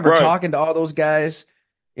 I remember Right. talking to all those guys,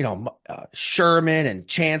 Sherman and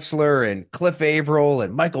Chancellor and Cliff Averill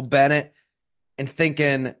and Michael Bennett, and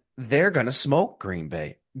thinking they're going to smoke Green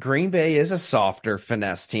Bay. Green Bay is a softer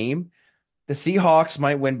finesse team. The Seahawks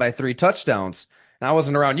might win by 3 touchdowns. And I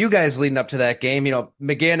wasn't around you guys leading up to that game.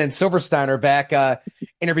 McGinn and Silverstein are back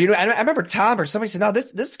interviewing. I remember Tom or somebody said, no,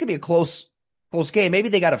 this could be a close game. Maybe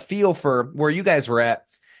they got a feel for where you guys were at.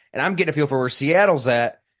 And I'm getting a feel for where Seattle's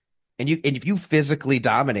at. and if you physically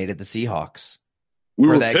dominated the Seahawks We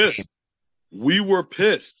for were that game. pissed. We were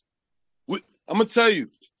pissed. I'm going to tell you,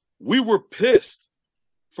 we were pissed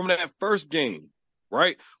from that first game,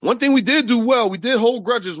 right? One thing we did do well, we did hold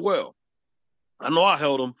grudges well. I know I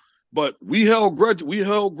held them, but we held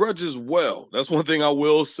grudges well. That's one thing I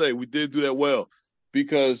will say. We did do that well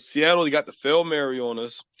because Seattle, they got the Hail Mary on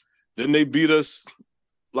us. Then they beat us,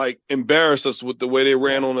 like embarrassed us with the way they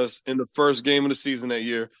ran on us in the first game of the season that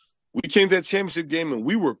year. We came to that championship game and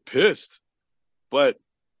we were pissed, but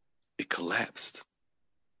it collapsed.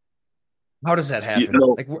 How does that happen?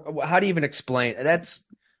 Like, how do you even explain? That's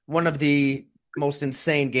one of the most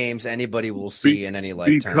insane games anybody will see in any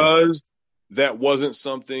lifetime. Because that wasn't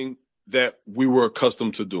something that we were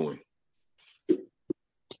accustomed to doing.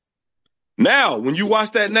 Now, when you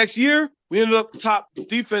watch that next year, we ended up top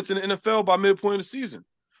defense in the NFL by midpoint of the season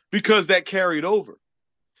because that carried over.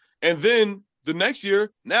 And then the next year,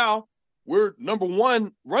 now we're number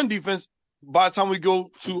one run defense by the time we go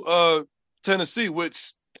to Tennessee,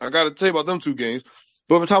 which I got to tell you about them two games.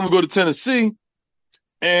 But by the time we go to Tennessee,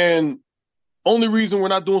 and only reason we're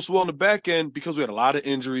not doing so well in the back end because we had a lot of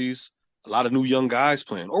injuries, a lot of new young guys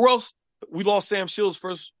playing, or else we lost Sam Shields'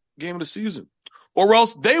 first game of the season, or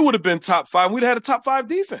else they would have been top five. We'd have had a top five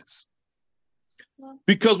defense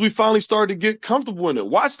because we finally started to get comfortable in it.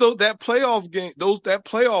 Watch that playoff game, that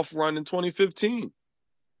playoff run in 2015.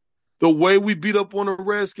 The way we beat up on the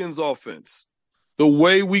Redskins offense, the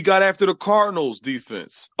way we got after the Cardinals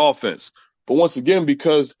offense. But once again,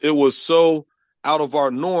 because it was so out of our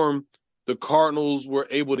norm, the Cardinals were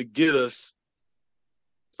able to get us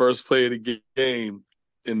first play of the game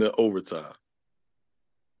in the overtime.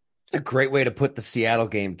 It's a great way to put the Seattle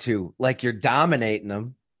game too. Like you're dominating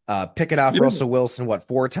them, picking off Russell Wilson,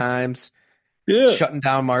 4 times, shutting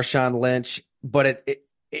down Marshawn Lynch. But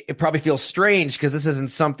it probably feels strange because this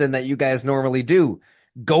isn't something that you guys normally do.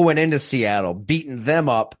 Going into Seattle, beating them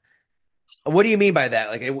up. What do you mean by that?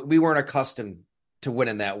 Like we weren't accustomed to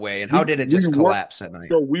winning that way, and how did it just collapse that night?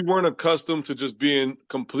 So we weren't accustomed to just being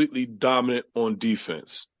completely dominant on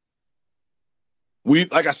defense.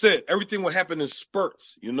 Like I said, everything would happen in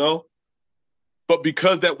spurts, you know? But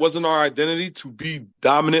because that wasn't our identity to be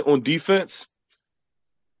dominant on defense,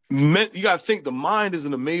 you got to think the mind is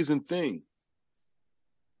an amazing thing.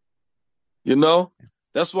 You know?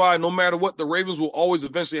 That's why no matter what, the Ravens will always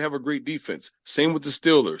eventually have a great defense. Same with the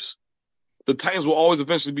Steelers. The Titans will always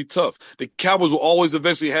eventually be tough. The Cowboys will always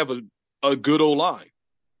eventually have a good O-line.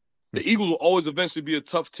 The Eagles will always eventually be a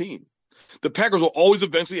tough team. The Packers will always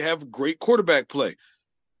eventually have great quarterback play.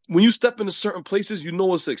 When you step into certain places, you know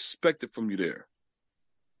what's expected from you there.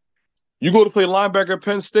 You go to play linebacker at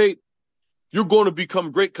Penn State, you're going to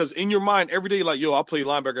become great because in your mind every day, like, yo, I play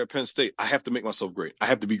linebacker at Penn State. I have to make myself great. I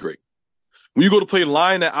have to be great. When you go to play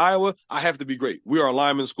line at Iowa, I have to be great. We are a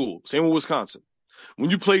lineman school. Same with Wisconsin. When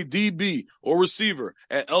you play DB or receiver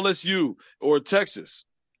at LSU or Texas,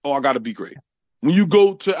 I got to be great. When you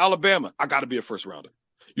go to Alabama, I got to be a first rounder.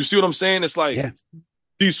 You see what I'm saying? It's like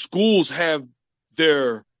these schools have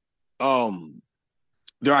their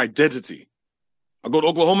identity. I go to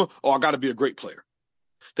Oklahoma, I got to be a great player.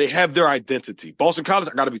 They have their identity. Boston College,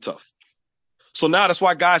 I got to be tough. So now that's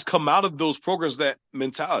why guys come out of those programs, that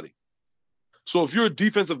mentality. So if you're a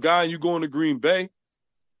defensive guy and you go into Green Bay,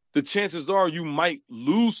 the chances are you might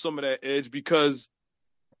lose some of that edge because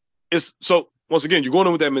once again, you're going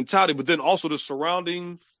in with that mentality, but then also the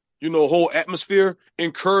surrounding, whole atmosphere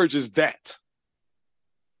encourages that.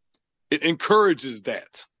 It encourages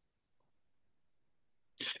that.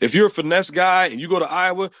 If you're a finesse guy and you go to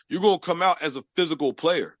Iowa, you're going to come out as a physical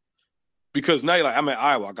player because now you're like, I'm at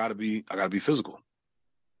Iowa. I gotta be physical.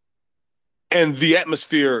 And the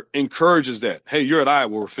atmosphere encourages that. Hey, you're at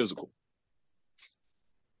Iowa, we're physical.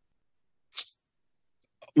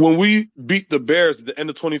 When we beat the Bears at the end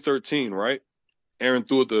of 2013, right? Aaron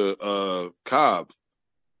threw it to Cobb.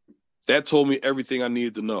 That told me everything I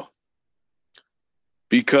needed to know.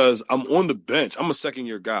 Because I'm on the bench. I'm a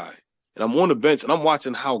second-year guy. And I'm on the bench, and I'm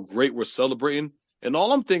watching how great we're celebrating. And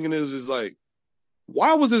all I'm thinking is like,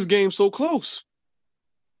 why was this game so close?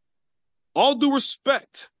 All due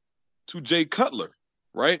respect to Jay Cutler,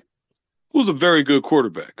 right? Who's a very good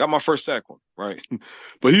quarterback. Got my first sack on, right?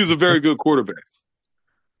 But he was a very good quarterback.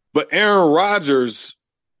 But Aaron Rodgers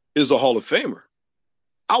is a Hall of Famer.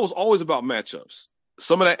 I was always about matchups.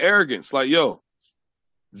 Some of that arrogance, like, yo,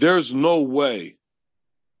 there's no way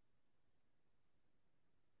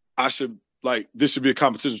this should be a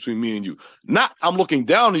competition between me and you. Not I'm looking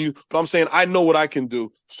down on you, but I'm saying I know what I can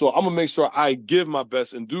do. So I'm going to make sure I give my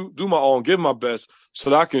best and do my own, give my best so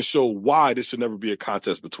that I can show why this should never be a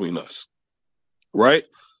contest between us. Right?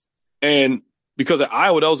 And because at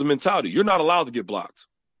Iowa, that was the mentality. You're not allowed to get blocked.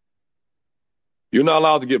 You're not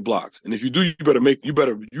allowed to get blocked. And if you do, you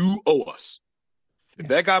owe us. If Yeah.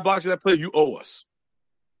 that guy blocks that play, you owe us.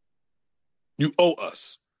 You owe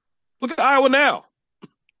us. Look at Iowa now.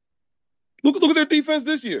 Look at their defense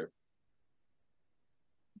this year.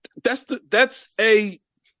 That's the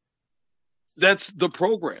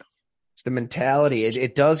program. It's the mentality.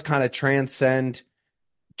 It does kind of transcend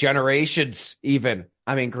generations, even.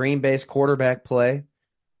 I mean, Green Bay's quarterback play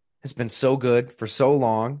has been so good for so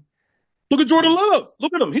long. Look at Jordan Love.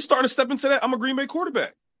 Look at him. He's starting to step into that. I'm a Green Bay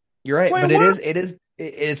quarterback. You're right, but Playing well.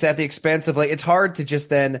 it's at the expense of, like, it's hard to just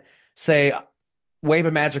then say, wave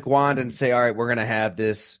a magic wand and say, all right, we're going to have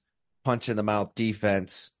this punch in the mouth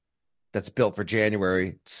defense that's built for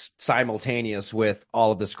January simultaneous with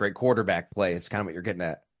all of this great quarterback play. It's kind of what you're getting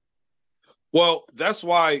at. Well, that's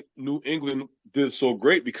why New England did so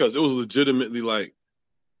great, because it was legitimately like,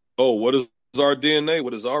 oh, what is our DNA?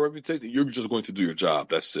 What is our reputation? You're just going to do your job.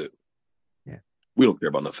 That's it. Yeah. We don't care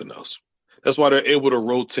about nothing else. That's why they're able to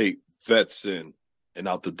rotate vets in and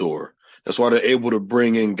out the door. That's why they're able to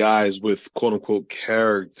bring in guys with quote unquote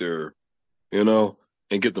character,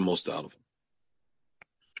 and get the most out of them.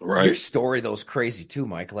 Right? Your story, though, is crazy too,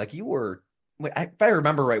 Mike. Like, you were, if I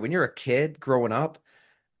remember right, when you're a kid growing up,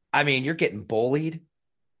 I mean, you're getting bullied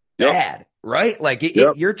Yep. bad, right? Like,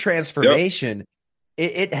 Yep. your transformation,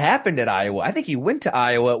 it happened at Iowa. I think you went to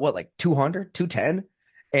Iowa, what, like 200, 210?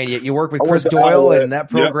 And you work with I went Chris to Doyle Iowa. and that Yep.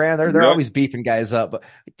 program. They're Yep. always beefing guys up. But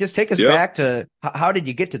just take us Yep. back to how did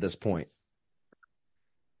you get to this point?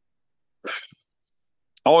 I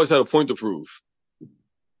always had a point to prove.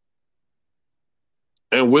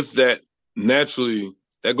 And with that, naturally,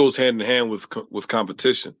 that goes hand in hand with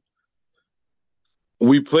competition.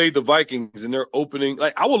 We played the Vikings and they're opening.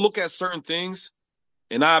 Like, I would look at certain things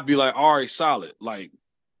and I'd be like, all right, solid. Like,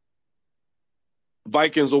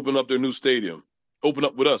 Vikings open up their new stadium, open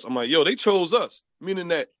up with us. I'm like, yo, they chose us, meaning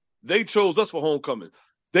that they chose us for homecoming.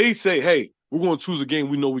 They say, hey, we're going to choose a game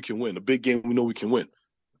we know we can win, a big game we know we can win.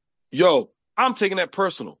 Yo, I'm taking that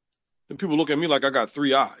personal. And people look at me like I got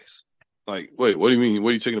three eyes. Like, wait, what do you mean? What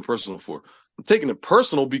are you taking it personal for? I'm taking it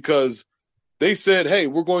personal because they said, hey,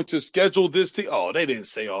 we're going to schedule this team. Oh, they didn't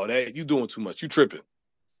say all that. You doing too much. You tripping.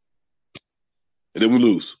 And then we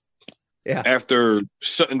lose. Yeah. After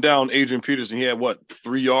shutting down Adrian Peterson, he had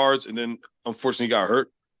 3 yards, and then unfortunately got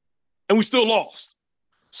hurt. And we still lost.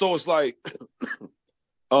 So it's like,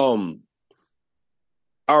 I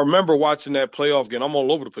remember watching that playoff game. I'm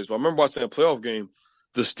all over the place, but I remember watching that playoff game,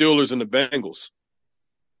 the Steelers and the Bengals.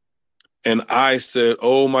 And I said,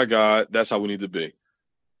 oh my God, that's how we need to be.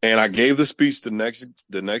 And I gave the speech the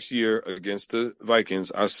next year against the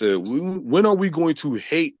Vikings. I said, when are we going to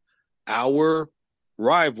hate our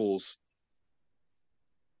rivals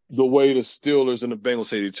the way the Steelers and the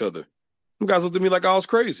Bengals hate each other? You guys looked at me like I was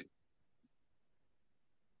crazy.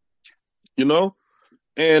 And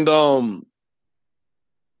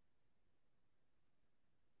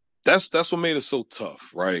that's what made it so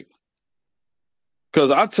tough, right? Because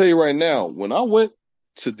I tell you right now, when I went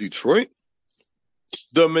to Detroit,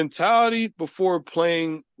 the mentality before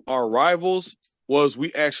playing our rivals was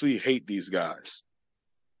we actually hate these guys.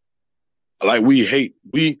 Like, we hate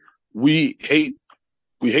the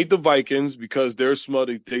Vikings because they're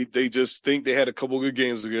smutty. They just think they had a couple good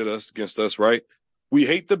games against us, right? We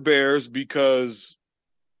hate the Bears because,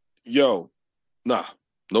 nope.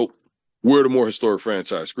 We're the more historic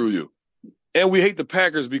franchise. Screw you. And we hate the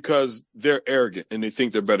Packers because they're arrogant and they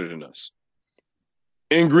think they're better than us.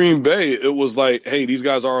 In Green Bay, it was like, hey, these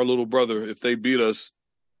guys are our little brother. If they beat us,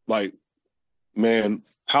 like, man,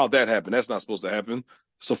 how'd that happen? That's not supposed to happen.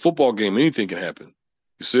 It's a football game. Anything can happen.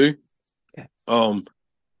 You see? Yeah. And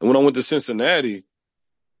when I went to Cincinnati,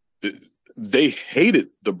 they hated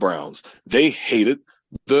the Browns. They hated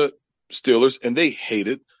the Steelers, and they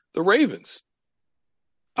hated the Ravens.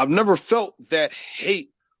 I've never felt that hate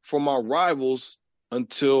from our rivals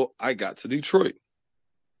until I got to Detroit.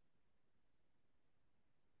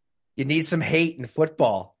 You need some hate in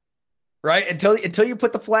football, right? Until you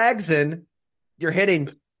put the flags in, you're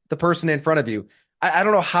hitting the person in front of you. I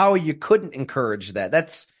don't know how you couldn't encourage that.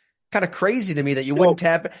 That's kind of crazy to me that you wouldn't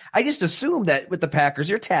tap it. I just assumed that with the Packers,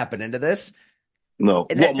 you're tapping into this. No.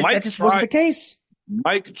 That just wasn't the case.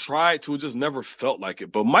 Mike tried to, it just never felt like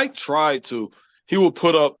it. But Mike tried to, he would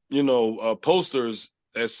put up, posters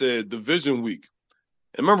that said Division Week.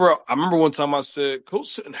 And I remember one time I said, Coach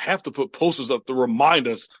shouldn't have to put posters up to remind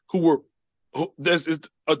us this is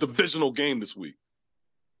a divisional game this week.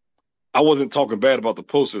 I wasn't talking bad about the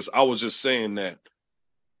posters. I was just saying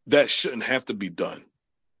that shouldn't have to be done.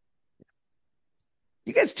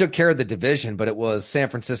 You guys took care of the division, but it was San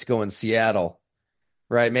Francisco and Seattle,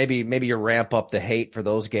 right? Maybe you ramp up the hate for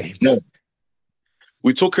those No, games.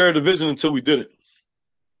 we took care of the division until we didn't.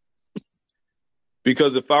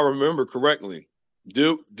 Because if I remember correctly,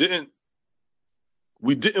 didn't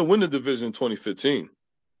we didn't win the division in 2015.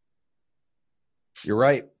 You're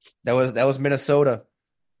right. That was Minnesota.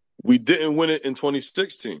 We didn't win it in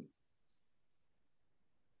 2016.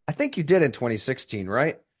 I think you did in 2016,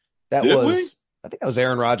 right? That Did we? was I think that was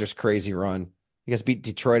Aaron Rodgers' crazy run. You guys beat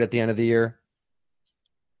Detroit at the end of the year.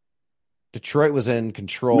 Detroit was in We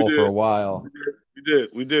control for a did. while. We did.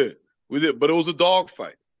 We did. We did. But it was a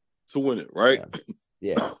dogfight to win it, right?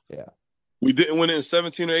 Yeah. Yeah. Yeah. We didn't win it in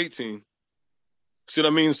 17 or 18. See what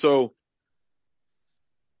I mean? So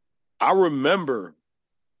I remember,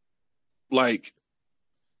 like,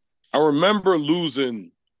 I remember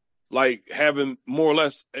losing, like, having more or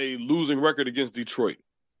less a losing record against Detroit.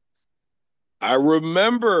 I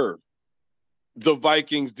remember the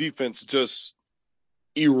Vikings defense just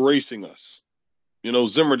erasing us.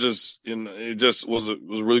 Zimmer it just was a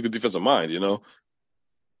really good defensive mind.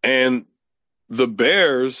 And the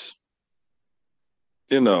Bears,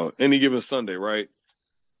 any given Sunday, right?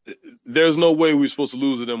 There's no way we're supposed to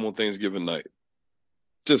lose to them on Thanksgiving night.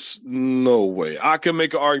 Just no way. I can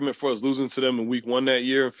make an argument for us losing to them in week 1 that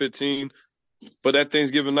year in 15, but that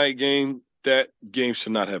Thanksgiving night game, that game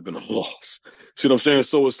should not have been a loss. See what I'm saying?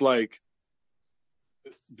 So it's like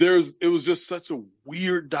it was just such a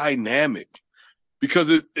weird dynamic because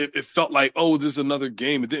it felt like, oh, this is another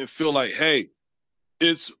game. It didn't feel like, hey,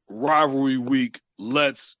 it's rivalry week.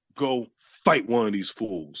 Let's go fight one of these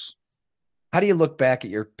fools. How do you look back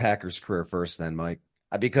at your Packers career first then, Mike?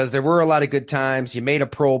 Because there were a lot of good times. You made a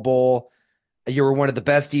Pro Bowl. You were one of the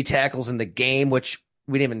best D tackles in the game, which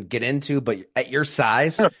we didn't even get into, but at your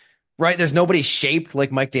size, right? There's nobody shaped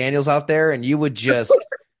like Mike Daniels out there, and you would just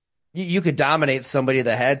you could dominate somebody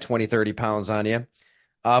that had 20, 30 pounds on you.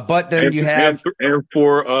 But then you have and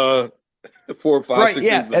for 4, 5, right, 6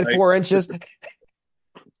 yeah, inches, at right? 4 inches.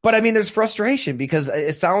 But I mean, there's frustration because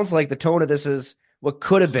it sounds like the tone of this is what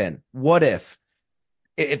could have been. What if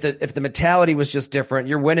the mentality was just different?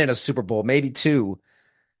 You're winning a Super Bowl, maybe two.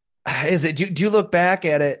 Is it? Do you look back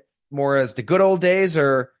at it more as the good old days,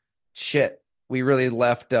 or shit? We really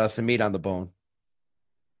left some meat on the bone.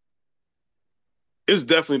 It's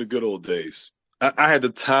definitely the good old days. I had the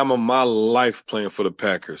time of my life playing for the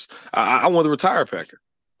Packers. I want to retire Packer.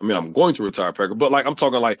 I mean, I'm going to retire Packer, but like I'm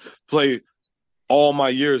talking like play all my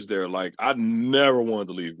years there. Like I never wanted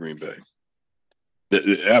to leave Green Bay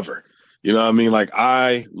ever. You know what I mean? Like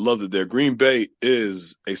I loved it there. Green Bay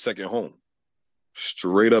is a second home,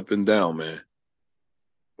 straight up and down, man.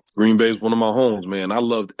 Green Bay is one of my homes, man. I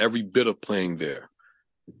loved every bit of playing there.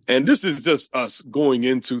 And this is just us going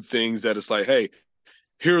into things that it's like, hey,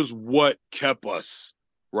 here's what kept us,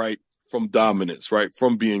 right, from dominance, right,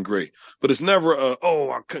 from being great. But it's never,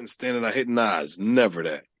 I couldn't stand it. I hit knives. Never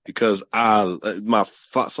that. Because some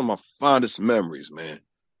of my fondest memories, man,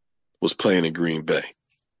 was playing in Green Bay.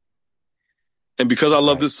 And because I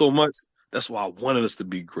loved Right. it so much, that's why I wanted us to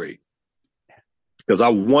be great. Because I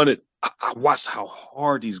watched how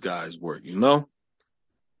hard these guys work, And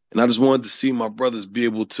I just wanted to see my brothers be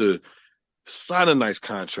able to sign a nice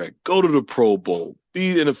contract, go to the Pro Bowl,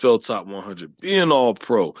 be NFL top 100, be an All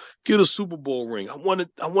Pro, get a Super Bowl ring. I wanted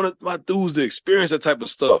my dudes to experience that type of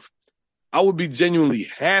stuff. I would be genuinely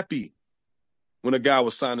happy when a guy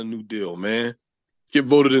would sign a new deal, man. Get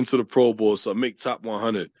voted into the Pro Bowl, so make top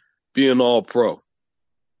 100, be an All Pro.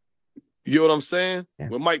 You know what I'm saying? Yeah.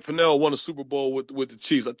 When Mike Pennell won a Super Bowl with the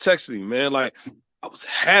Chiefs, I texted him, man. Like I was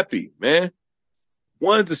happy, man.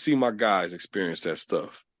 Wanted to see my guys experience that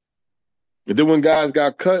stuff. And then when guys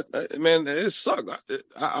got cut, man, it sucked.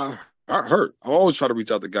 I hurt. I always try to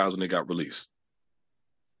reach out to guys when they got released.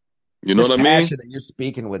 You know This what I mean? passion that you're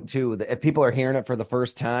speaking with too, that if people are hearing it for the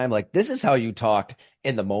first time, like this is how you talked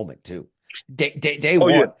in the moment too. Day Oh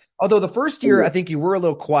one. yeah. Although the first Oh, year, yeah. I think you were a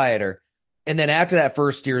little quieter. And then after that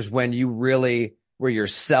first year is when you really were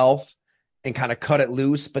yourself and kind of cut it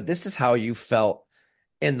loose. But this is how you felt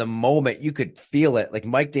in the moment. You could feel it. Like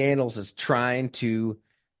Mike Daniels is trying to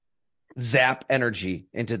zap energy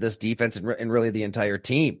into this defense and really the entire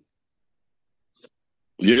team.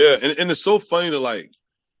 Yeah, and it's so funny to like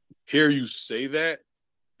hear you say that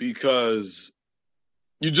because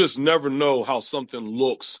you just never know how something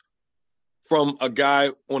looks from a guy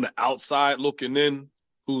on the outside looking in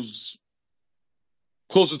who's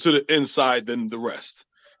closer to the inside than the rest.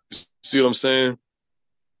 You see what I'm saying?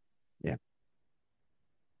 Yeah.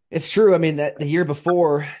 It's true. I mean, that the year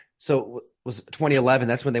before, so it was 2011.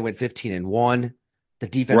 That's when they went 15-1. The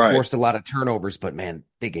defense Right. forced a lot of turnovers, but man,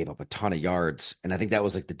 they gave up a ton of yards. And I think that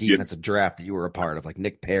was like the Yeah. defensive draft that you were a part of, like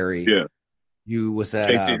Nick Perry. Yeah. You was at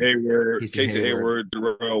Casey Hayward, Casey Hayward,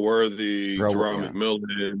 Terrell Worthy, Terrell, Jerome yeah.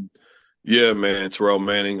 McMillan. Yeah, man. Terrell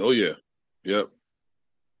Manning. Oh, yeah. Yep.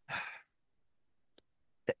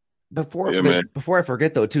 Before Yeah, man. before I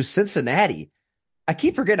forget though, to Cincinnati, I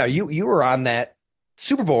keep forgetting. You were on that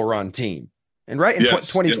Super Bowl run team, and right in Yes. Yes.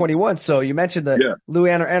 2021. So you mentioned the Yeah. Lou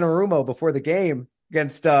Anarumo before the game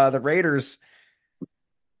against the Raiders.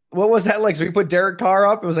 What was that like? So we put Derek Carr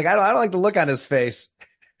up. It was like I don't like the look on his face.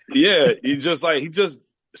 Yeah.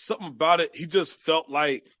 Something about it. He just felt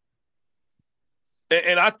like,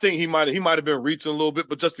 and I think he might have been reaching a little bit,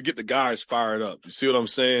 but just to get the guys fired up. You see what I'm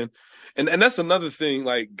saying? And that's another thing.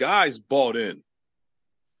 Like, guys bought in.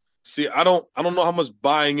 See, I don't know how much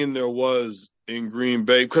buying in there was in Green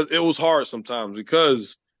Bay, because it was hard sometimes,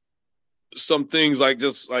 because some things, like,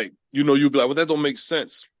 just like, you'd be like, well, that don't make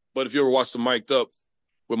sense. But if you ever watched the Mic'd Up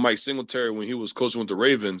with Mike Singletary when he was coaching with the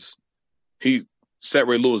Ravens, he sat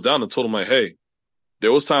Ray Lewis down and told him, like, hey,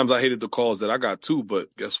 there was times I hated the calls that I got too,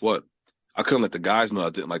 but guess what? I couldn't let the guys know I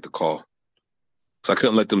didn't like the call. So I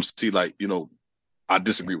couldn't let them see, like, I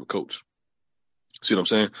disagree with coach. See what I'm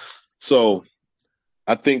saying? So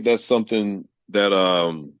I think that's something that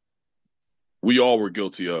we all were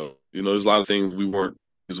guilty of. There's a lot of things we weren't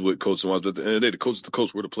with coaching wise, but at the end of the day, the coach is the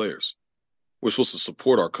coach. We're the players. We're supposed to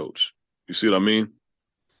support our coach. You see what I mean?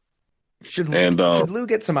 And Should Lou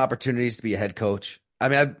get some opportunities to be a head coach? I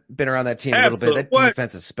mean, I've been around that team a little bit. absolutely, That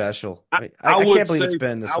defense is special. I, I I would can't believe say it's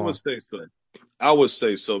been this I would long. say so. I would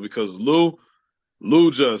say so, because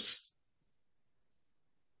Lou just.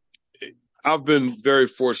 I've been very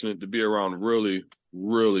fortunate to be around really,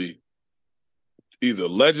 really either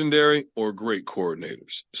legendary or great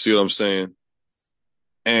coordinators. See what I'm saying?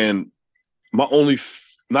 And my only,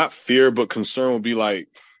 not fear, but concern would be like,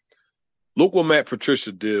 look what Matt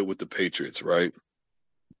Patricia did with the Patriots, right?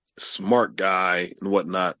 Smart guy and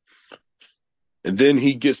whatnot. And then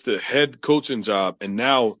he gets the head coaching job, and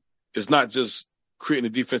now it's not just creating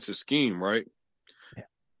a defensive scheme, right? Yeah.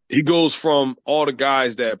 He goes from all the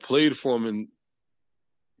guys that played for him in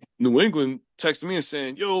New England texting me and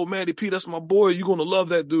saying, yo, Matty P, that's my boy. You're going to love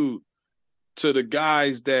that dude. To the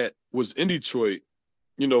guys that was in Detroit,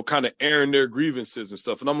 kind of airing their grievances and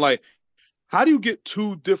stuff. And I'm like, how do you get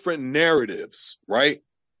two different narratives, right?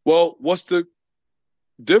 Well, what's the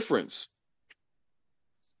difference?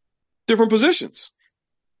 Different positions.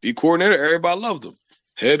 D coordinator, everybody loved him.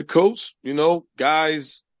 Head coach,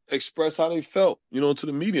 guys express how they felt, to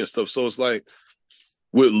the media and stuff. So it's like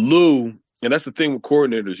with Lou, and that's the thing with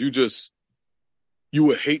coordinators, you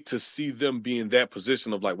would hate to see them be in that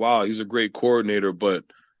position of like, wow, he's a great coordinator, but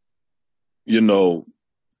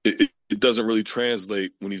it doesn't really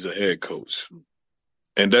translate when he's a head coach.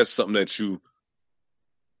 And that's something that you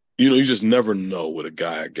just never know with a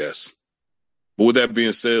guy, I guess. But with that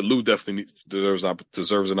being said, Lou definitely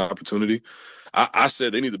deserves an opportunity. I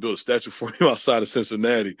said they need to build a statue for him outside of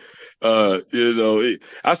Cincinnati. I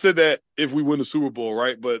said that if we win the Super Bowl,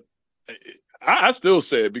 right? But I still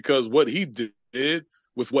say it because what he did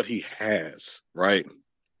with what he has, right?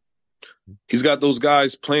 He's got those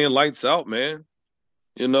guys playing lights out, man.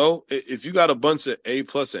 If you got a bunch of A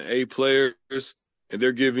plus and A players and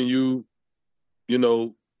they're giving you,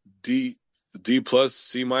 D plus,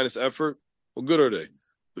 C minus effort, what good are they?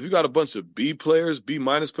 If you got a bunch of B players, B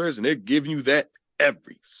minus players, and they're giving you that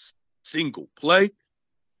every single play,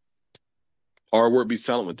 hard work beats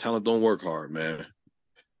talent when talent don't work hard, man.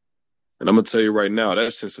 And I'm going to tell you right now,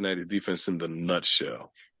 that's Cincinnati defense in the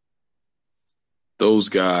nutshell. Those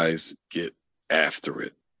guys get after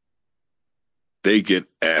it. They get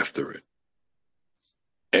after it.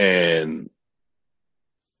 And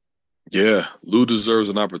yeah, Lou deserves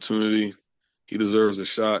an opportunity. He deserves a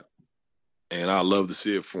shot. And I love to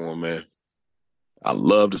see it for him, man. I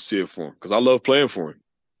love to see it for him because I love playing for him.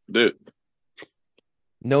 I did.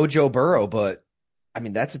 No Joe Burrow, but I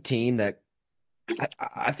mean, that's a team that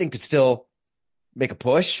I think could still make a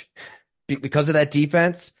push because of that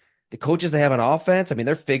defense. The coaches they have on offense, I mean,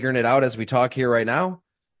 they're figuring it out as we talk here right now.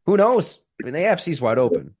 Who knows? I mean, the AFC's wide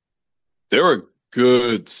open. They're a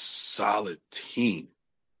good, solid team.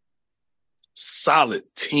 Solid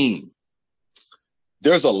team.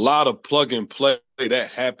 There's a lot of plug and play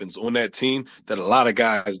that happens on that team that a lot of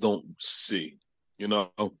guys don't see.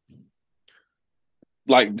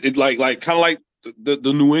 Like kind of like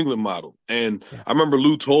the New England model. And Yeah. I remember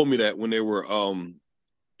Lou told me that when they were, when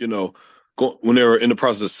they were in the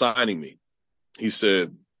process of signing me, he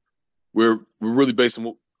said, we're really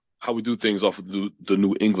basing how we do things off of the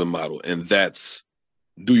New England model. And that's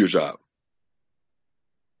do your job.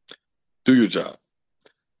 Do your job.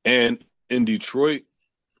 And in Detroit,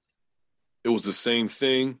 it was the same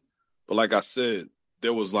thing. But like I said,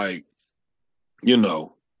 there was like, you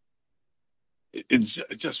know, it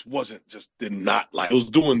just wasn't, just did not like, it was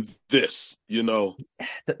doing this. The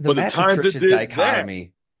But the Matt times it Patricia did that,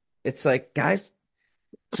 dichotomy, it's like, guys,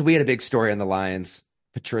 so we had a big story on the Lions,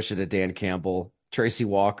 Patricia to Dan Campbell. Tracy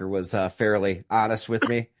Walker was fairly honest with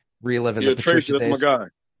me, reliving the yeah, Tracy, Patricia that's my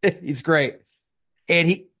days. guy. He's great.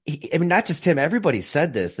 And I mean, not just him, everybody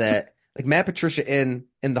said this, that like Matt Patricia in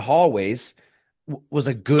the hallways was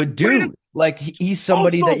a The good greatest, dude. Like he's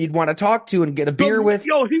somebody that also, you'd want to talk to and get a beer with.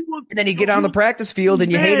 And then you get on he the was practice the field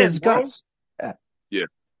and you hate man, his bro. guts. Yeah. Yeah.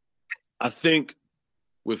 I think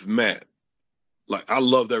with Matt, like I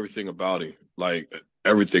loved everything about him. Like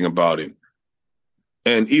everything about him.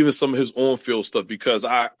 And even some of his on field stuff because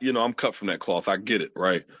I'm cut from that cloth. I get it,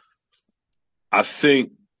 right? I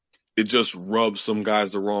think it just rubs some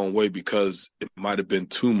guys the wrong way because it might have been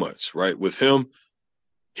too much, right? With him,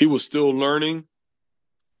 he was still learning.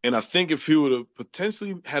 And I think if he would have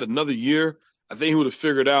potentially had another year, I think he would have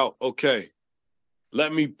figured out, okay,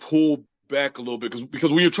 let me pull back a little bit.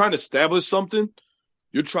 Because when you're trying to establish something,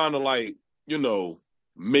 you're trying to like, you know,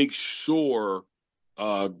 make sure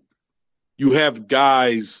uh you have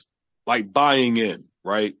guys like buying in,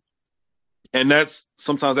 right? And that's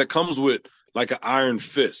sometimes that comes with like an iron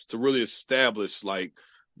fist to really establish like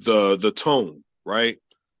the tone, right?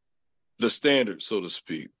 The standard, so to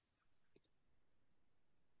speak.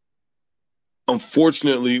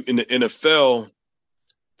 Unfortunately, in the NFL,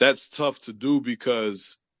 that's tough to do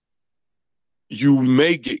because you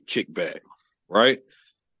may get kicked back, right?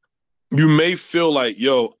 You may feel like,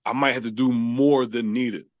 yo, I might have to do more than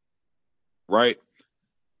needed, right?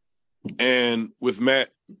 And with Matt,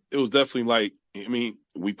 it was definitely like, I mean,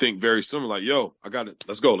 we think very similar, like, yo, I got it.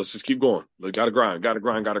 Let's go. Let's just keep going. Like, gotta grind, gotta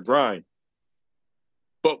grind, gotta grind.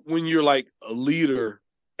 But when you're like a leader,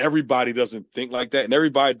 everybody doesn't think like that and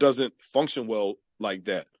everybody doesn't function well like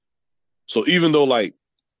that. So even though like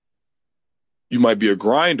you might be a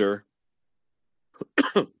grinder,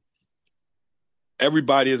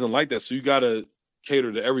 everybody isn't like that. So you got to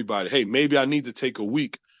cater to everybody. Hey, maybe I need to take a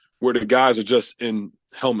week where the guys are just in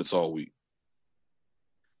helmets all week.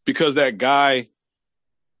 Because that guy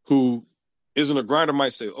who isn't a grinder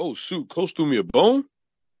might say, oh, shoot, coach threw me a bone.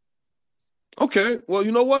 Okay, well,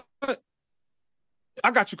 you know what? I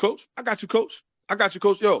got you, coach. I got you, coach. I got you,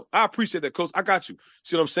 coach. Yo, I appreciate that, coach. I got you.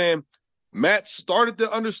 See what I'm saying? Matt started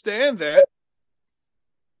to understand that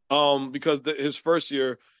because his first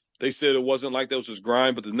year, they said it wasn't like that, it was just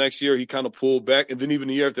grind. But the next year, he kind of pulled back. And then even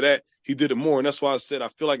the year after that, he did it more. And that's why I said I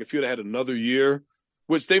feel like if he had had another year,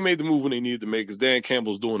 which they made the move when they needed to make, because Dan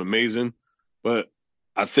Campbell's doing amazing. But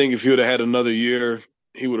I think if he would have had another year,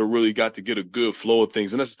 he would have really got to get a good flow of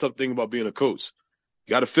things. And that's the tough thing about being a coach.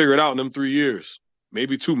 You got to figure it out in them 3 years,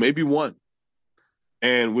 maybe two, maybe one.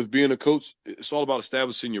 And with being a coach, it's all about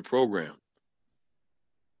establishing your program,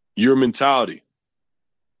 your mentality,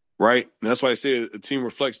 right? And that's why I say a team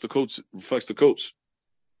reflects the coach. Reflects the coach.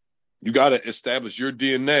 You got to establish your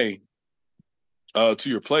DNA to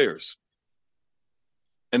your players,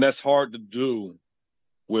 and that's hard to do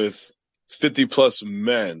with 50 plus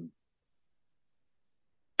men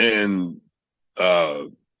in uh,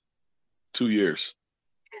 2 years,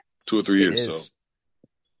 2 or 3 It years. So is.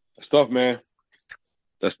 that's tough, man.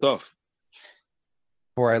 That's tough.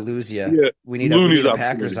 Before I lose you, Yeah, we Looney's need a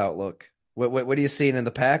Packers opportunity. outlook. What are you seeing in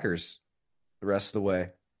the Packers the rest of the way?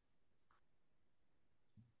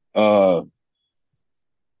 Uh,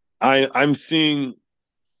 I'm seeing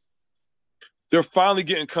they're finally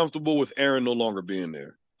getting comfortable with Aaron no longer being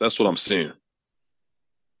there. That's what I'm seeing.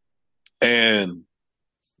 And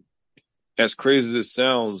as crazy as it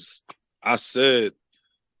sounds, I said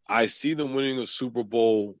I see them winning a Super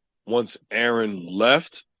Bowl once Aaron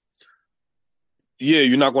left. Yeah,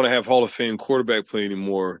 you're not going to have Hall of Fame quarterback play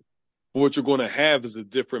anymore. But what you're going to have is a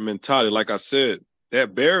different mentality. Like I said,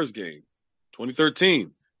 that Bears game,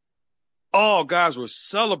 2013, all guys were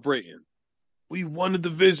celebrating. We won the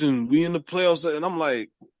division. We in the playoffs. And I'm like,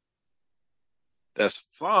 that's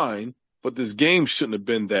fine, but this game shouldn't have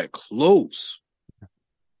been that close.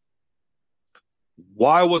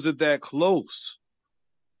 Why was it that close?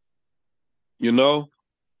 You know?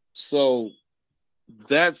 So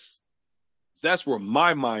that's where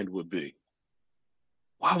my mind would be.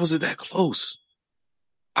 Why was it that close?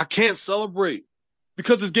 I can't celebrate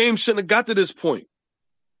because this game shouldn't have got to this point.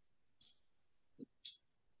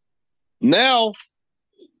 Now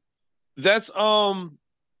that's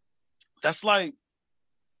that's like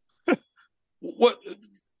what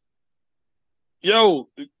yo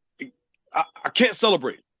I can't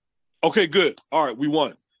celebrate. Okay, good. All right, we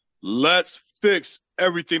won. Let's fix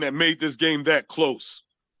everything that made this game that close.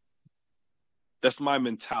 That's my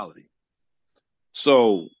mentality.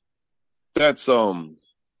 So that's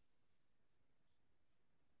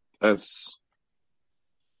that's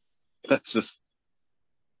that's just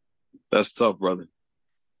that's tough, brother.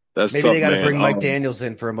 That's Maybe they tough, got to man. bring Mike Daniels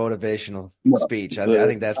in for a motivational No. speech. I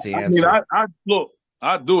think that's the I mean, answer. I look,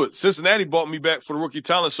 I do it. Cincinnati bought me back for the rookie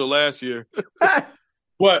talent show last year.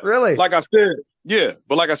 But Really? like I said, yeah,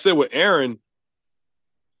 but like I said with Aaron,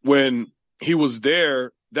 when he was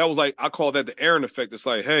there, that was like I call that the Aaron effect. It's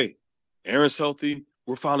like, hey, Aaron's healthy.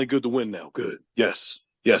 We're finally good to win now. Good. Yes.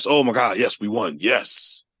 Yes. Oh my God. Yes, we won.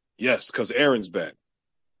 Yes. Yes, because Aaron's back.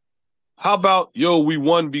 How about we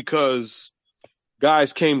won because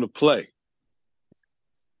guys came to play.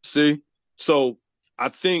 See? So I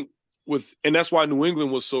think and that's why New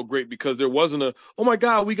England was so great because there wasn't oh my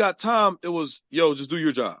God, we got Tom. It was, just do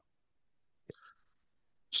your job.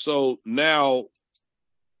 So now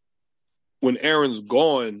when Aaron's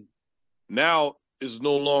gone, now it's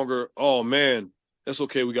no longer, oh man, that's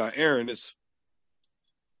okay. We got Aaron. It's,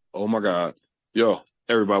 oh my God.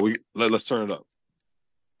 Everybody, let's turn it up.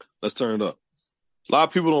 Let's turn it up. A lot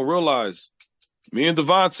of people don't realize me and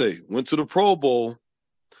Devontae went to the Pro Bowl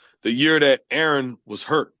the year that Aaron was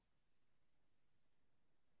hurt.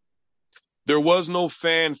 There was no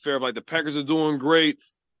fanfare like the Packers are doing great.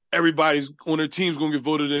 Everybody's on their team's going to get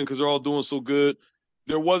voted in because they're all doing so good.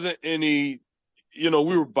 There wasn't any, we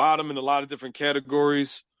were bottom in a lot of different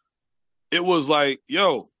categories. It was like,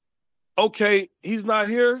 okay, he's not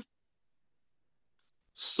here.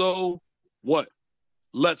 So what?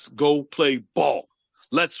 Let's go play ball.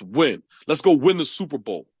 Let's win. Let's go win the Super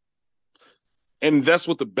Bowl. And that's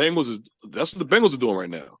what the Bengals are doing right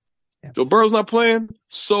now. Yeah. Joe Burrow's not playing.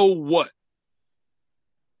 So what?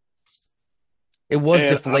 It was And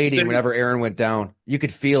I deflating think whenever Aaron went down. You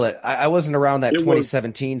could feel it. I wasn't around that it was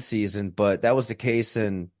 2017 season, but that was the case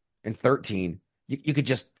in 13. You could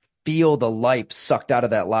just feel the life sucked out of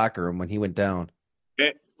that locker room when he went down.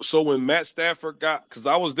 so when Matt Stafford because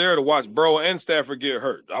I was there to watch Burrow and Stafford get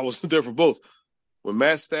hurt. I was there for both. When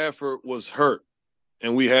Matt Stafford was hurt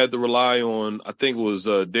and we had to rely on, I think it was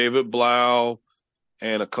David Blau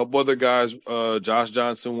and a couple other guys, Josh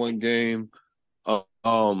Johnson one game.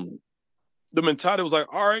 The mentality was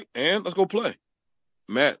like, all right, and let's go play.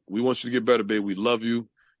 Matt, we want you to get better, babe. We love you.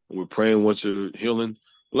 And we're praying once you're healing.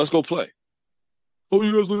 Let's go play. Oh,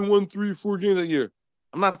 you guys only won 3 or 4 games that year.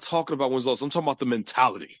 I'm not talking about wins loss. I'm talking about the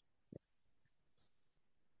mentality.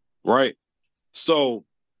 Right? So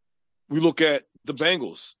we look at the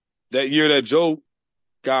Bengals that year that Joe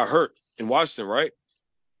got hurt in Washington, right?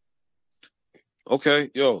 Okay,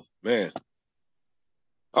 man.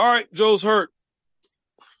 All right, Joe's hurt.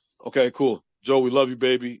 Okay, cool. Joe, we love you,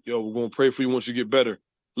 baby. We're going to pray for you once you get better.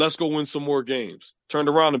 Let's go win some more games. Turned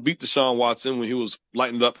around and beat Deshaun Watson when he was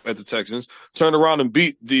lighting up at the Texans. Turned around and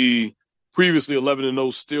beat the previously 11-0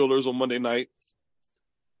 Steelers on Monday night.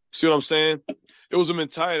 See what I'm saying? It was a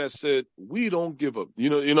mentality that said, we don't give up.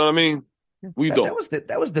 You know what I mean? We don't.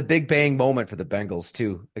 That was the big bang moment for the Bengals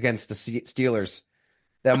too against the Steelers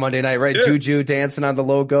that Monday night, right? Yeah. Juju dancing on the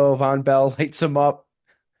logo, Von Bell lights him up.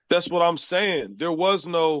 That's what I'm saying. There was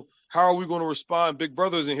no, how are we going to respond? Big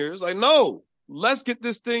Brother's in here. It's like, no, let's get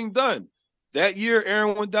this thing done. That year,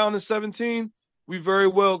 Aaron went down in 17. We very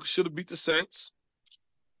well should have beat the Saints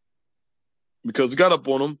because we got up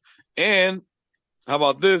on them. And how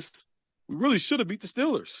about this? We really should have beat the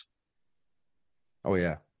Steelers. Oh,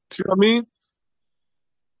 yeah. See what I mean?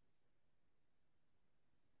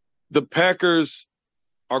 The Packers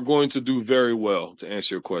are going to do very well, to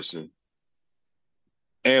answer your question.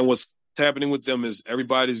 And what's happening with them is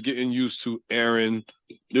everybody's getting used to Aaron.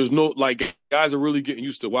 There's no, guys are really getting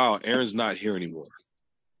used to, wow, Aaron's not here anymore.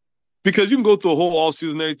 Because you can go through a whole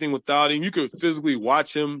offseason and everything without him. You could physically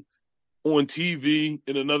watch him on TV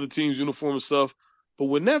in another team's uniform and stuff. But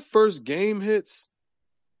when that first game hits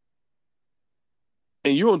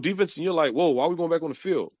and you're on defense and you're like, whoa, why are we going back on the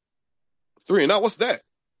field? 3-0, what's that?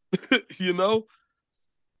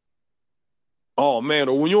 Oh, man.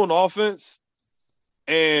 Or when you're on offense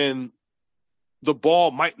and the ball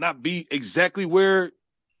might not be exactly where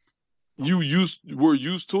we're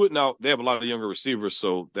used to it. Now, they have a lot of younger receivers,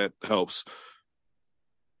 so that helps.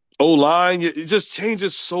 O-line, it just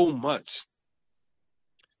changes so much.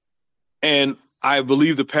 And I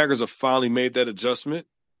believe the Packers have finally made that adjustment,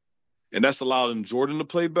 and that's allowed Jordan to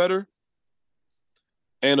play better,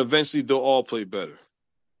 and eventually they'll all play better.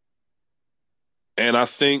 And I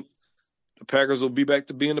think the Packers will be back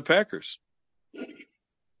to being the Packers.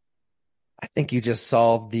 I think you just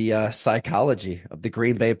solved the psychology of the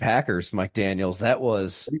Green Bay Packers, Mike Daniels. That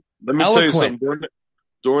was Let me tell you eloquent. something.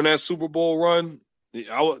 During that Super Bowl run,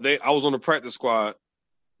 I was on the practice squad,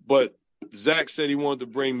 but Zach said he wanted to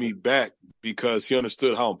bring me back because he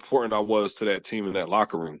understood how important I was to that team in that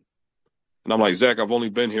locker room. And I'm like, Zach, I've only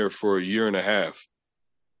been here for a year and a half.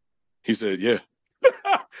 He said, yeah.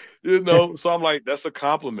 So I'm like, that's a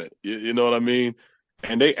compliment. You know what I mean?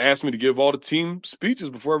 And they asked me to give all the team speeches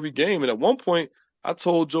before every game. And at one point, I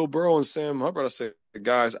told Joe Burrow and Sam Hubbard, I said,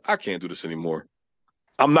 guys, I can't do this anymore.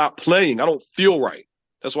 I'm not playing. I don't feel right.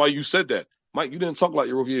 That's why you said that. Mike, you didn't talk like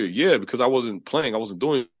your rookie year. Yeah, because I wasn't playing. I wasn't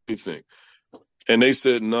doing anything. And they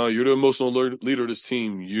said, no, you're the emotional leader of this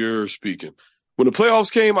team. You're speaking. When the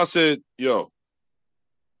playoffs came, I said, yo,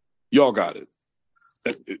 y'all got it.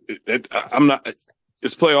 I'm not.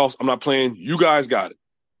 It's playoffs. I'm not playing. You guys got it.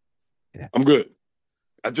 Yeah. I'm good.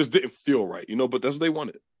 I just didn't feel right, but that's what they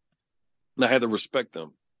wanted. And I had to respect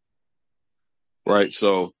them. Right.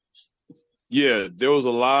 So, yeah, there was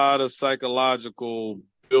a lot of psychological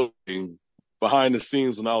building behind the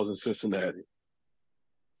scenes when I was in Cincinnati.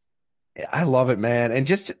 I love it, man. And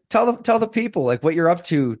just tell the people like what you're up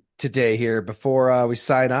to today here before we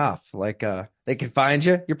sign off. Like they can find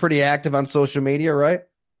you. You're pretty active on social media, right?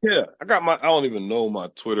 Yeah, I don't even know my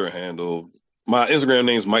Twitter handle. My Instagram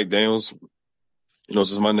name is Mike Daniels. It's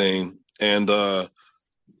just my name. And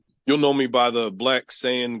you'll know me by the Black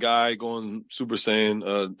Saiyan guy going Super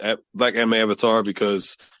Saiyan, at Black Anime Avatar,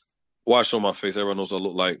 because why show my face? Everyone knows what I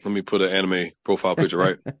look like. Let me put an anime profile picture,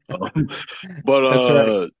 right? but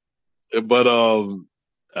That's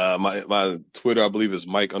right. my Twitter, I believe, is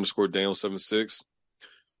Mike _ Daniel 76.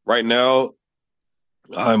 Right now,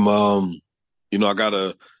 I'm I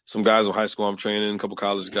got some guys in high school I'm training, a couple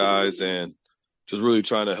college guys, and just really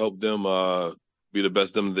trying to help them be the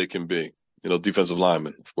best them they can be. Defensive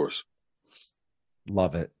linemen, of course.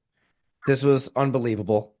 Love it. This was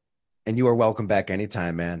unbelievable. And you are welcome back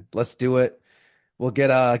anytime, man. Let's do it. We'll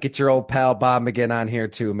get your old pal Bob McGinn on here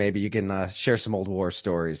too. Maybe you can share some old war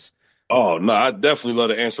stories. Oh no, I definitely love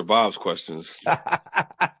to answer Bob's questions. Yeah,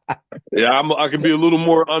 I can be a little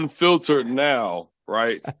more unfiltered now,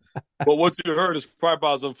 right? But what you heard is probably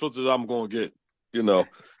about as unfiltered as I'm going to get.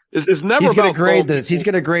 It's never He's gonna about grade throwing this. He's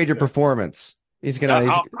people. gonna grade your performance. I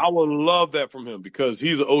would love that from him because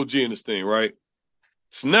he's an OG in this thing, right?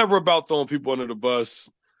 It's never about throwing people under the bus.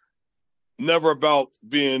 Never about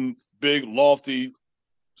being big, lofty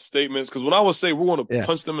statements. Because when I would say we're going to Yeah,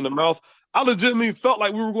 punch them in the mouth, I legitimately felt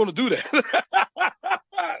like we were going to do that.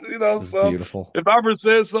 this is So beautiful. if I ever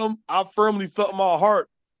said something, I firmly felt in my heart,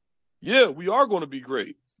 yeah, we are going to be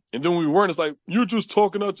great. And then when we weren't, it's like, you're just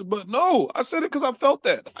talking out your butt. No, I said it because I felt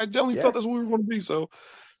that. I genuinely Yeah, felt that's what we were going to be. So,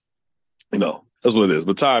 that's what it is.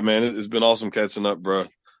 But Ty, man, it's been awesome catching up, bro.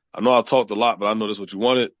 I know I talked a lot, but I know that's what you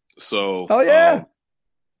wanted. So, oh yeah, that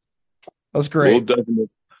was we'll great. definitely,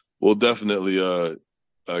 we'll definitely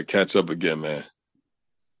catch up again, man.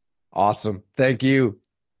 Awesome. Thank you.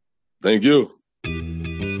 Thank you.